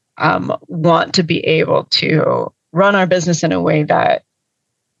also want to be able to run our business in a way that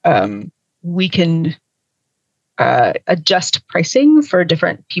we can adjust pricing for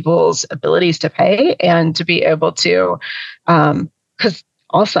different people's abilities to pay, and to be able to, because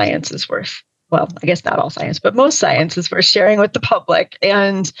all science is worth, well, I guess not all science, but most science is worth sharing with the public.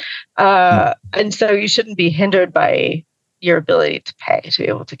 And so you shouldn't be hindered by your ability to pay to be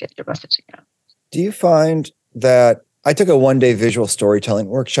able to get your messaging out. Do you find that I took a one-day visual storytelling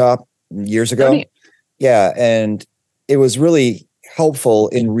workshop years ago? Yeah. And it was really helpful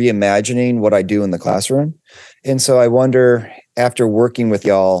in reimagining what I do in the classroom. And so I wonder, after working with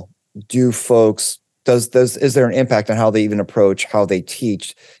y'all, is there an impact on how they even approach how they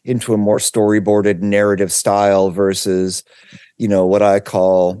teach into a more storyboarded narrative style versus, what I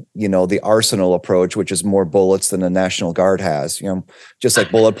call, the arsenal approach, which is more bullets than the National Guard has, just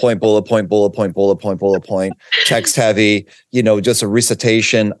like bullet point, bullet point, bullet point, bullet point, bullet point, text heavy, just a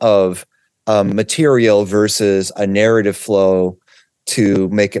recitation of material versus a narrative flow to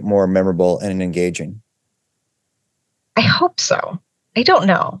make it more memorable and engaging? I hope so. I don't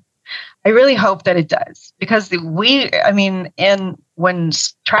know. I really hope that it does, because when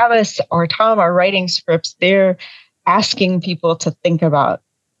Travis or Tom are writing scripts, they're asking people to think about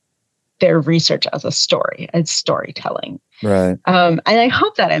their research as a story, as storytelling. Right. And I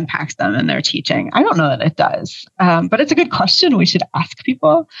hope that impacts them in their teaching. I don't know that it does, but it's a good question we should ask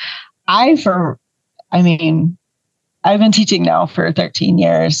people. I've been teaching now for 13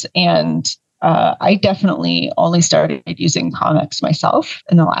 years, and I definitely only started using comics myself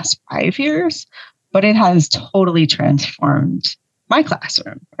in the last 5 years, but it has totally transformed my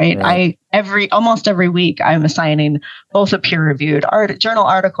classroom, right? Almost every week, I'm assigning both a peer-reviewed journal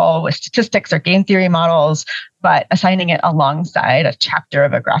article with statistics or game theory models, but assigning it alongside a chapter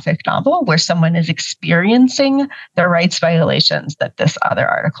of a graphic novel where someone is experiencing the rights violations that this other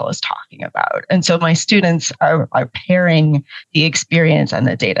article is talking about. And so my students are pairing the experience and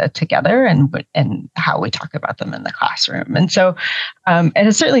the data together, and how we talk about them in the classroom. And so it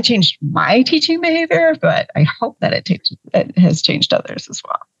has certainly changed my teaching behavior, but I hope that it has changed others as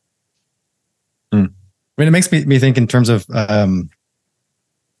well. It makes me think in terms of the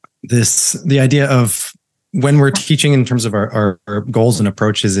idea of when we're teaching in terms of our goals and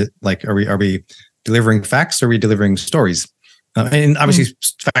approach. Is it like, are we delivering facts, or are we delivering stories? And obviously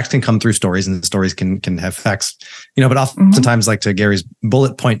facts can come through stories, and stories can have facts, but oftentimes, like to Gary's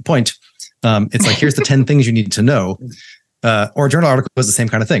bullet point, it's like, here's the 10 things you need to know. Or a journal article is the same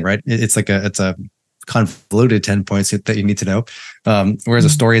kind of thing, right? It's a convoluted 10 points that you need to know. Whereas a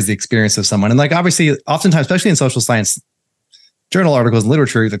story is the experience of someone. And like, obviously, oftentimes, especially in social science, journal articles and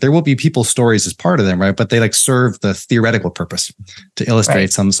literature, that there will be people's stories as part of them, right? But they like serve the theoretical purpose to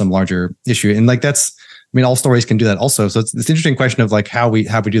illustrate some larger issue. And like that's, I mean, all stories can do that also. So it's this interesting question of like how we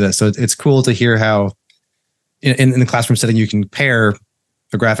do that. So it's cool to hear how in the classroom setting you can pair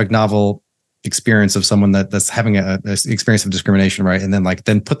a graphic novel experience of someone that's having a experience of discrimination, right? And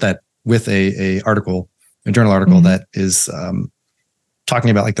then put that with a journal article that is talking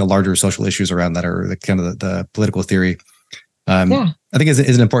about like the larger social issues around that, or the kind of the political theory. I think is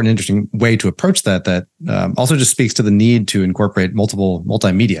an important, interesting way to approach that. That also just speaks to the need to incorporate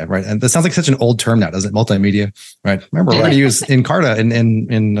multimedia, right? And that sounds like such an old term now, doesn't it? Multimedia, right? Remember, we're going to use Encarta in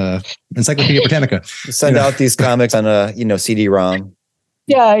Encyclopedia Britannica. Send out these comics on a CD-ROM.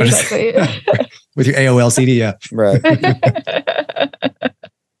 Yeah, exactly. With your AOL CD, yeah, right.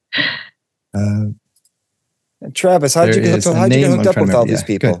 Travis, how'd you get hooked up with all these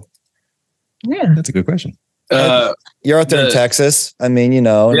people? Good. Yeah, that's a good question. You're out there in Texas. I mean,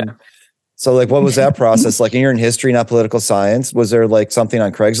 so like, what was that process like? And you're in history, not political science. Was there like something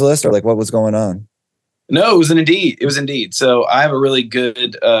on Craigslist, or like what was going on? No, it was Indeed. So I have a really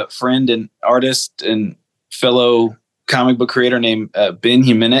good friend and artist and fellow comic book creator named Ben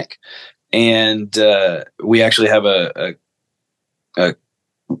Humanek. And we actually have a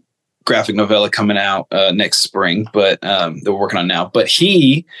graphic novella coming out next spring, but that we're working on now. But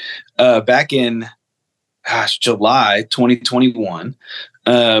he, back in July 2021,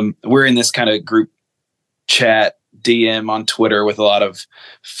 we're in this kind of group chat DM on Twitter with a lot of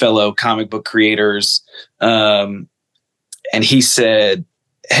fellow comic book creators. And he said,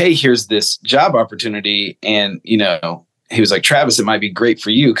 hey, here's this job opportunity. And, he was like, Travis, it might be great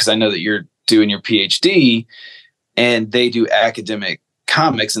for you because I know that you're doing your PhD and they do academic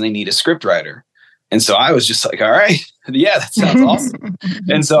comics and they need a script writer. And so I was just like, all right, yeah, that sounds awesome.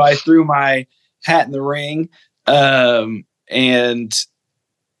 And so I threw my hat in the ring and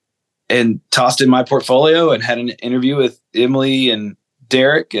tossed in my portfolio and had an interview with Emily and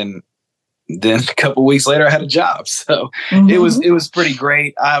Darick. And then a couple of weeks later, I had a job. So it was pretty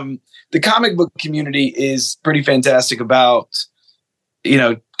great. The comic book community is pretty fantastic about,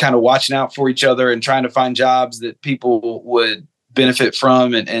 kind of watching out for each other and trying to find jobs that people would benefit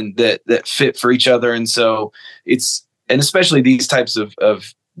from and that fit for each other. And so and especially these types of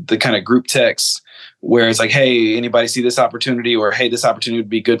the kind of group texts where it's like, hey, anybody see this opportunity, or hey, this opportunity would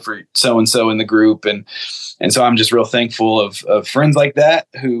be good for so-and-so in the group. And so I'm just real thankful of friends like that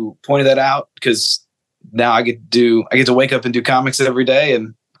who pointed that out, because now I get to wake up and do comics every day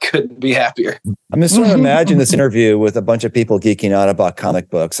and couldn't be happier. I'm just trying to imagine this interview with a bunch of people geeking out about comic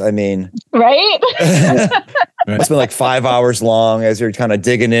books. I mean, right? It's been like 5 hours long as you're kind of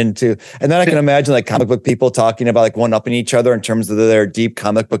digging into, and then I can imagine like comic book people talking about like one-upping each other in terms of their deep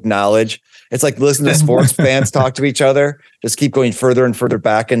comic book knowledge. It's like listening to sports fans talk to each other, just keep going further and further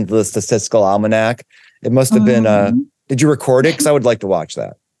back into the statistical almanac. It must have been, did you record it? Because I would like to watch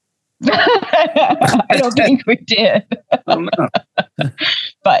that. I don't think we did. Oh, no.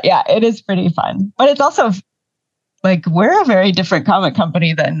 But yeah, it is pretty fun. But it's also like, we're a very different comic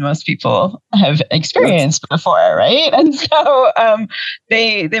company than most people have experienced before, right? And so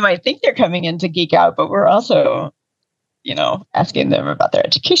they might think they're coming in to geek out, but we're also, asking them about their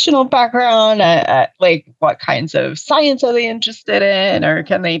educational background, like what kinds of science are they interested in, or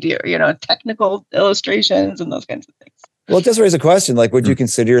can they do, technical illustrations and those kinds of things. Well, it does raise a question, like, would you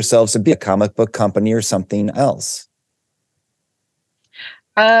consider yourselves to be a comic book company or something else?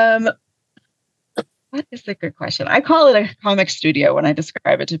 That is a good question. I call it a comic studio when I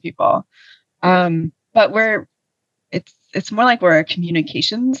describe it to people. But it's more like we're a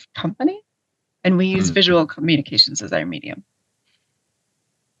communications company, and we use visual communications as our medium.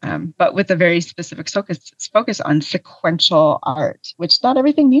 But with a very specific focus on sequential art, which not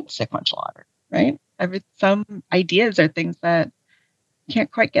everything needs sequential art, right? Some ideas are things that you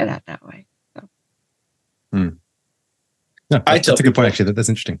can't quite get at that way. So. No, that's a good point, actually. That's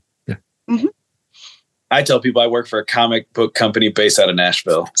interesting. Yeah. Mm-hmm. I tell people I work for a comic book company based out of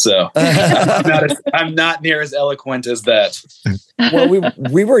Nashville. So I'm not near as eloquent as that. Well,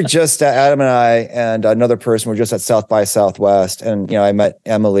 we were just, Adam and I and another person were just at South by Southwest. And, I met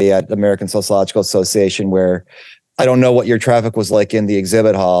Emily at the American Sociological Association, where I don't know what your traffic was like in the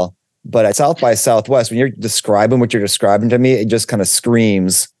exhibit hall, but at South by Southwest, when you're describing what you're describing to me, it just kind of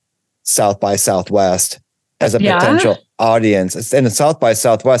screams South by Southwest as a potential audience. And South by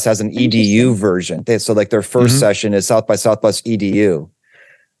Southwest has an EDU version. So like their first session is South by Southwest EDU.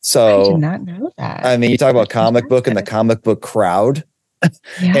 So I did not know that. I mean, you talk about comic book and the comic book crowd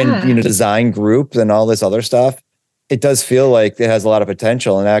and, design group and all this other stuff. It does feel like it has a lot of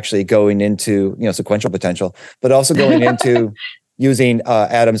potential, and actually going into, sequential potential, but also going into using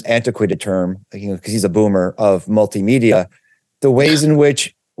Adam's antiquated term, because he's a boomer, of multimedia, the ways in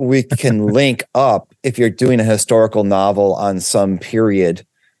which we can link up, if you're doing a historical novel on some period,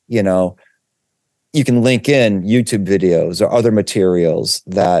 you can link in YouTube videos or other materials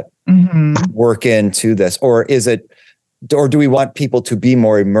that work into this. Or do we want people to be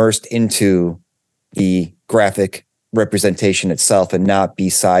more immersed into the graphic representation itself and not be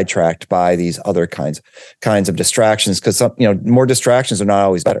sidetracked by these other kinds of distractions? Because more distractions are not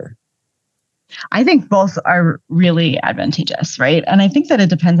always better. I think both are really advantageous, right? And I think that it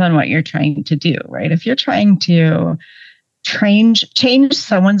depends on what you're trying to do, right? If you're trying to change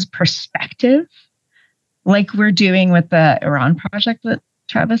someone's perspective, like we're doing with the Iran project that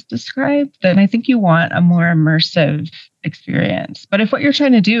Travis described, then I think you want a more immersive experience. But if what you're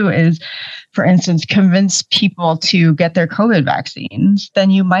trying to do is, for instance, convince people to get their COVID vaccines,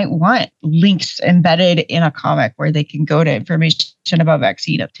 then you might want links embedded in a comic where they can go to information about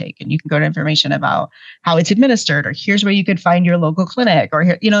vaccine uptake, and you can go to information about how it's administered, or here's where you could find your local clinic, or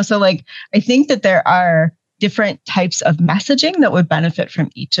here, so like, I think that there are different types of messaging that would benefit from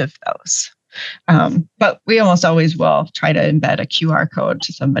each of those. But we almost always will try to embed a QR code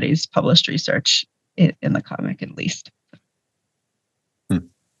to somebody's published research in the comic, at least.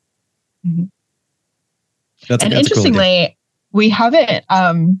 Mm-hmm. And interestingly, cool, we haven't.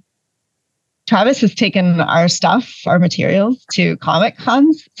 Travis has taken our materials to Comic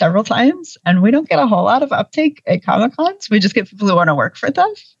Cons several times, and we don't get a whole lot of uptake at Comic Cons. We just get people who want to work with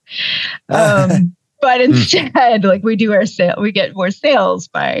us. But instead, like, we get more sales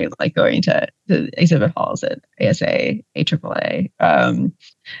by like going to the exhibit halls at ASA, AAA,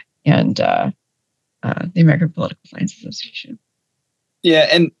 and the American Political Science Association. Yeah,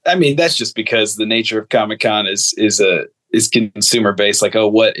 and I mean that's just because the nature of Comic-Con is consumer based. Like, oh,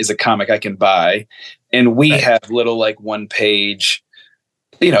 what is a comic I can buy? And we have little like 1-page,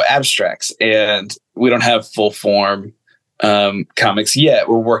 abstracts, and we don't have full form comics yet.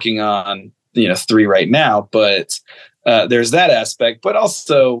 We're working on 3 right now, but there's that aspect. But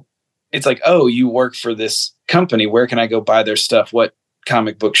also, it's like, oh, you work for this company. Where can I go buy their stuff? What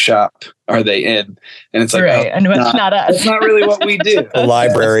comic book shop are they in? And it's like, right, and it's not us. It's not really what we do. The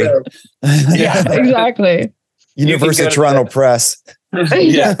library. So, yeah, exactly. University of Toronto Press.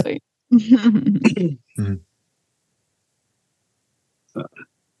 Exactly.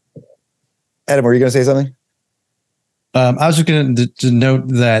 Adam, were you going to say something? I was just going to note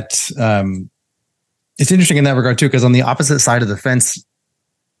that it's interesting in that regard too, because on the opposite side of the fence,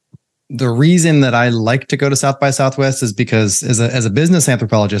 the reason that I like to go to South by Southwest is because as a business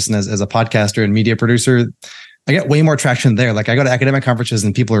anthropologist and as a podcaster and media producer, I get way more traction there. Like, I go to academic conferences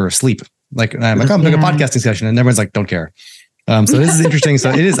and people are asleep. Like, I'm like, I'm doing a podcasting session, and everyone's like, don't care. So this is interesting. So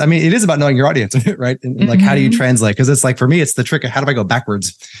it is about knowing your audience, right? And like, how do you translate? Because it's like, for me, it's the trick of how do I go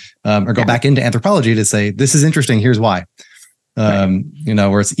backwards or go back into anthropology to say, this is interesting, here's why.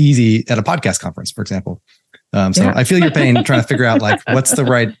 Where it's easy at a podcast conference, for example. I feel your pain trying to figure out like what's the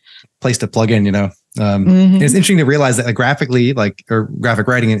right place to plug in. It's interesting to realize that graphically, or graphic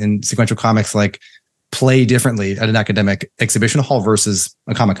writing and sequential comics play differently at an academic exhibition hall versus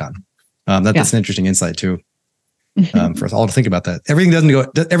a Comic-Con. That's an interesting insight too, for us all to think about that. Everything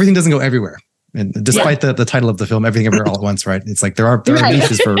doesn't go everywhere. And despite the title of the film, Everything Everywhere All at Once, right? It's like there are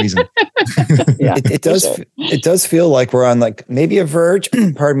niches for a reason. Yeah, it does feel like we're on maybe a verge,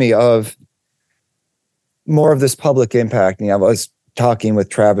 pardon me, of more of this public impact. I was talking with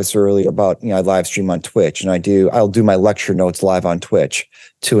Travis earlier about, I live stream on Twitch, and I'll do my lecture notes live on Twitch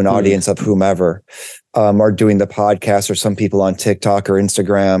to an audience of whomever, or doing the podcast, or some people on TikTok or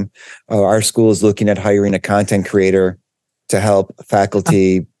Instagram. Our school is looking at hiring a content creator to help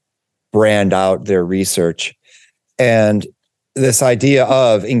faculty brand out their research. And this idea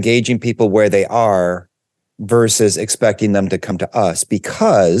of engaging people where they are versus expecting them to come to us,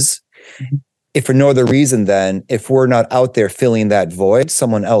 because if for no other reason, then if we're not out there filling that void,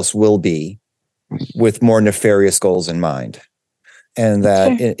 someone else will be with more nefarious goals in mind. And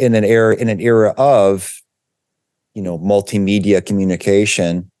that in an era of, multimedia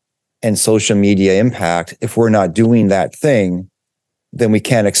communication and social media impact, if we're not doing that thing, then we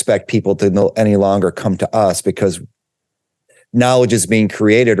can't expect people to any longer come to us, because knowledge is being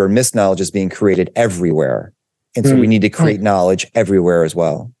created, or misknowledge is being created everywhere. And so we need to create knowledge everywhere as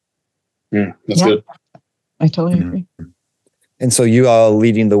well. That's good. I totally agree. And so you all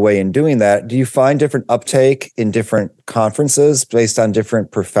leading the way in doing that. Do you find different uptake in different conferences based on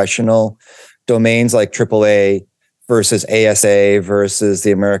different professional domains, like AAA versus ASA versus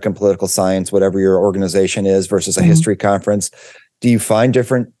the American Political Science, whatever your organization is, versus a history conference? Do you find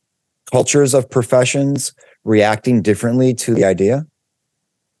different cultures of professions reacting differently to the idea?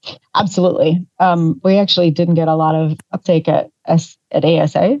 Absolutely. We actually didn't get a lot of uptake at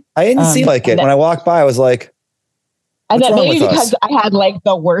ASA. I didn't seem like it. When I walked by, I was like, and that maybe because I had like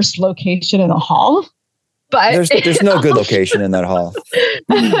the worst location in the hall. But there's no good location in that hall.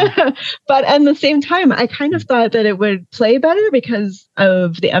 But at the same time, I kind of thought that it would play better because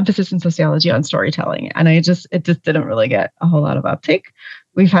of the emphasis in sociology on storytelling. And it just didn't really get a whole lot of uptake.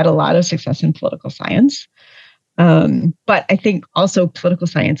 We've had a lot of success in political science. But I think also political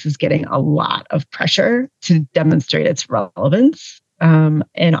science is getting a lot of pressure to demonstrate its relevance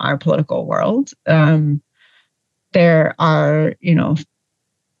in our political world. There are,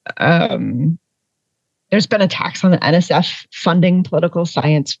 there's been attacks on the NSF funding political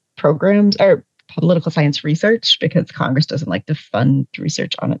science programs or political science research because Congress doesn't like to fund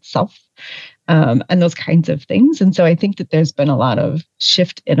research on itself and those kinds of things. And so I think that there's been a lot of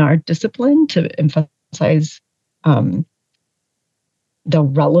shift in our discipline to emphasize the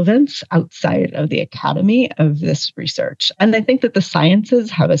relevance outside of the academy of this research. And I think that the sciences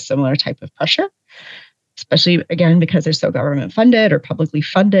have a similar type of pressure, especially, again, because they're so government funded or publicly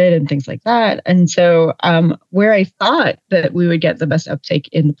funded and things like that. And so where I thought that we would get the best uptake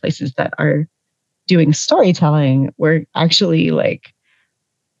in the places that are doing storytelling, we're actually like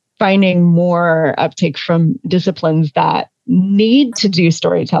finding more uptake from disciplines that need to do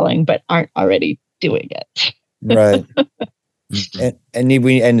storytelling but aren't already doing it. Right.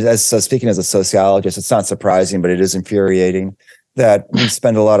 Speaking as a sociologist, it's not surprising, but it is infuriating that we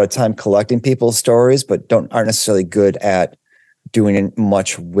spend a lot of time collecting people's stories, but aren't necessarily good at doing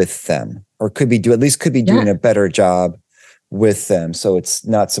much with them, or could be doing a better job with them. So it's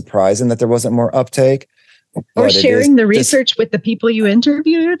not surprising that there wasn't more uptake. Or sharing the research with the people you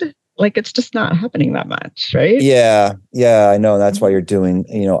interviewed. Like, it's just not happening that much, right? Yeah, I know. That's why you're doing,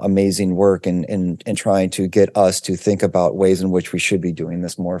 amazing work and trying to get us to think about ways in which we should be doing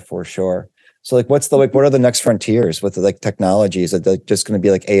this more, for sure. So what are the next frontiers with technology? Is it just going to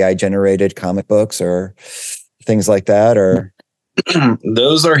be like AI generated comic books or things like that? Or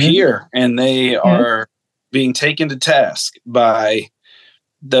those are here, and they are being taken to task by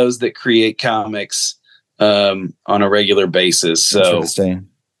those that create comics on a regular basis. So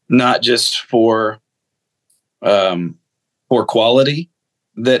not just for quality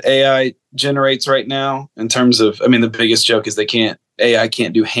that AI generates right now in terms of, the biggest joke is AI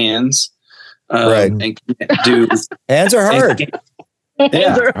can't do hands. Right. And can't do hands are hard.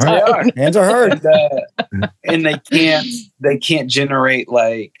 Hands are hard. And they can't generate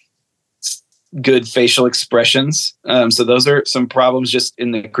like good facial expressions. So those are some problems just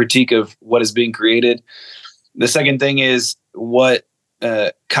in the critique of what is being created. The second thing is what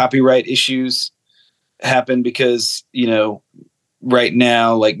copyright issues happen because, right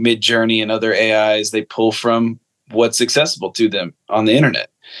now, like Midjourney and other AIs, they pull from what's accessible to them on the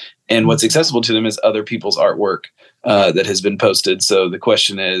internet. And what's accessible to them is other people's artwork that has been posted. So the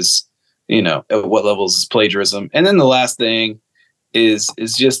question is, at what levels is plagiarism? And then the last thing is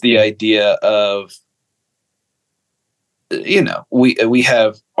just the idea of, we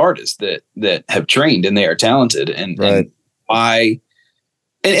have artists that have trained and they are talented, and why?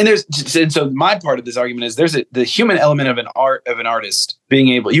 And so my part of this argument is there's the human element of an artist being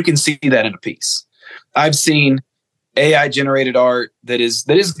able. You can see that in a piece. I've seen AI generated art that is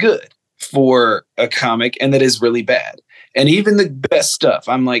good for a comic and that is really bad. And even the best stuff,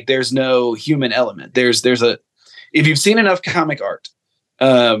 I'm like, there's no human element. If you've seen enough comic art,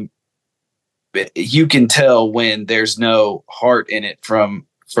 you can tell when there's no heart in it from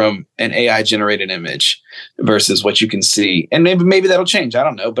an AI generated image versus what you can see. And maybe that'll change. I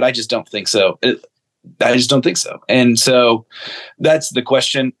don't know, but I just don't think so. I just don't think so. And so that's the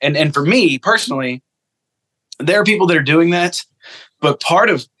question. And for me personally, there are people that are doing that, but part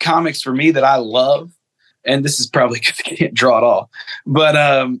of comics for me that I love, and this is probably because I can't draw at all,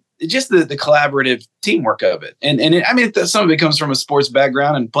 but just the collaborative teamwork of it. And some of it comes from a sports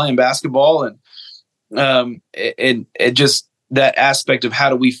background and playing basketball and just that aspect of how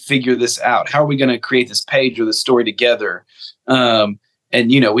do we figure this out? How are we going to create this page or this story together?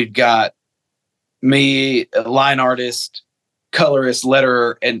 We've got me, a line artist, colorist,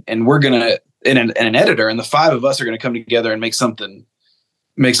 letterer, and we're going to, and an editor, and the five of us are going to come together and make something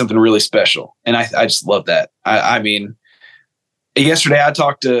really special. And I just love that. Yesterday I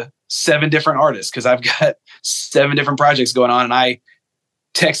talked to 7 different artists because I've got 7 different projects going on, and I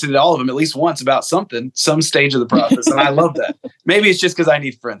texted all of them at least once about some stage of the process. And I love that. Maybe it's just because I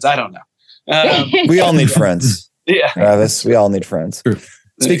need friends. I don't know. We all need friends. Yeah. Travis, we all need friends. True.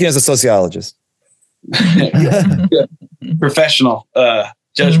 Speaking as a sociologist. Professional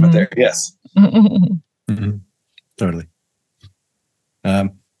judgment there. Yes. Mm-hmm. Totally.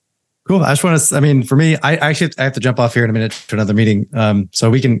 Cool. I just want to, for me, I have to jump off here in a minute to another meeting. So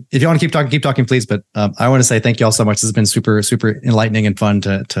we can, if you want to keep talking, please. But I want to say thank you all so much. This has been super, super enlightening and fun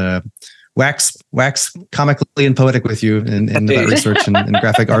to wax comically and poetic with you in about research and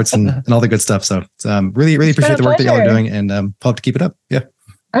graphic arts and all the good stuff. So really appreciate the work that y'all are doing, and hope to keep it up. Yeah.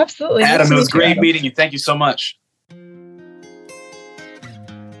 Absolutely. Adam, it was great meeting you. Thank you so much.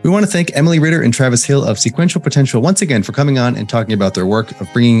 We want to thank Emily Ritter and Travis Hill of Sequential Potential once again for coming on and talking about their work of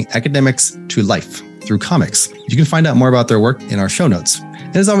bringing academics to life through comics. You can find out more about their work in our show notes.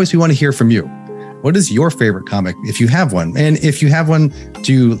 And as always, we want to hear from you. What is your favorite comic, if you have one? And if you have one,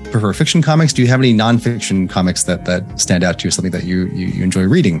 do you prefer fiction comics? Do you have any nonfiction comics that stand out to you, something that you enjoy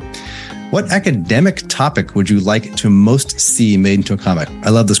reading? What academic topic would you like to most see made into a comic?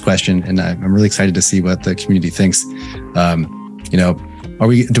 I love this question, and I'm really excited to see what the community thinks.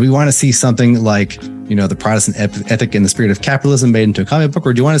 Do we want to see something like, the Protestant ethic and the spirit of capitalism made into a comic book,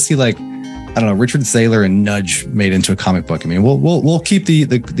 or do you want to see Richard Thaler and Nudge made into a comic book? We'll keep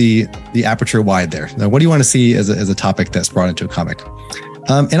the aperture wide there. Now, what do you want to see as a topic that's brought into a comic?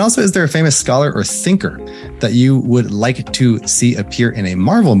 And also, is there a famous scholar or thinker that you would like to see appear in a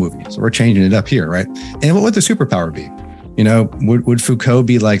Marvel movie? So we're changing it up here, right? And what would the superpower be? Would Foucault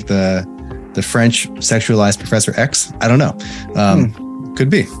be like the French sexualized Professor X? I don't know. Could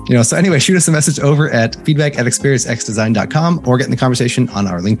be. So anyway, shoot us a message over at feedback@experiencexdesign.com or get in the conversation on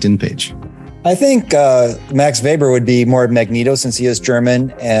our LinkedIn page. I think Max Weber would be more Magneto since he is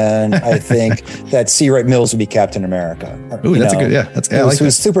German, and I think that C. Wright Mills would be Captain America. Ooh, that's a good, yeah. That's good.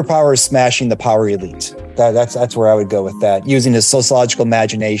 Whose superpower is smashing the power elite. That's where I would go with that, using his sociological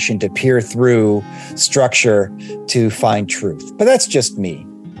imagination to peer through structure to find truth. But that's just me.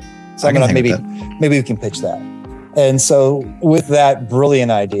 So maybe we can pitch that. And so with that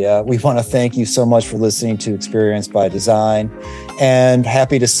brilliant idea, we want to thank you so much for listening to Experience by Design, and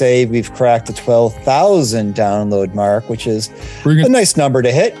happy to say we've cracked the 12,000 download mark, which is a nice number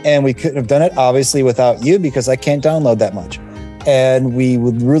to hit. And we couldn't have done it obviously without you, because I can't download that much. And we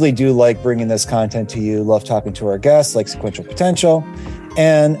would really do like bringing this content to you. Love talking to our guests like Sequential Potential,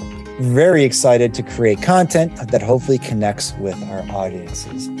 and very excited to create content that hopefully connects with our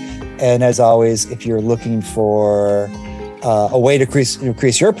audiences. And as always, if you're looking for a way to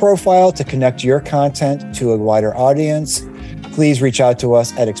increase your profile, to connect your content to a wider audience, please reach out to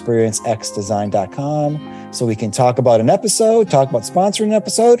us at experiencexdesign.com so we can talk about an episode, talk about sponsoring an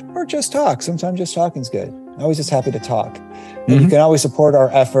episode, or just talk. Sometimes just talking is good. I'm always just happy to talk. And you can always support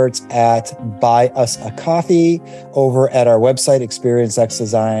our efforts at Buy Us a Coffee over at our website,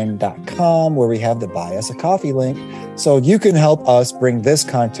 experiencexdesign.com, where we have the Buy Us a Coffee link. So you can help us bring this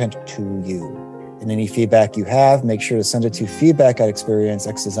content to you. And any feedback you have, make sure to send it to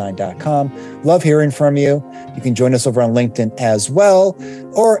feedback@experiencexdesign.com. Love hearing from you. You can join us over on LinkedIn as well,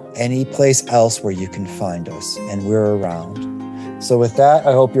 or any place else where you can find us, and we're around. So with that,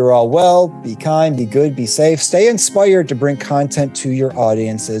 I hope you're all well. Be kind, be good, be safe. Stay inspired to bring content to your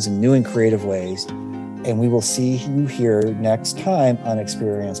audiences in new and creative ways. And we will see you here next time on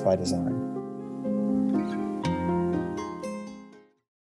Experience by Design.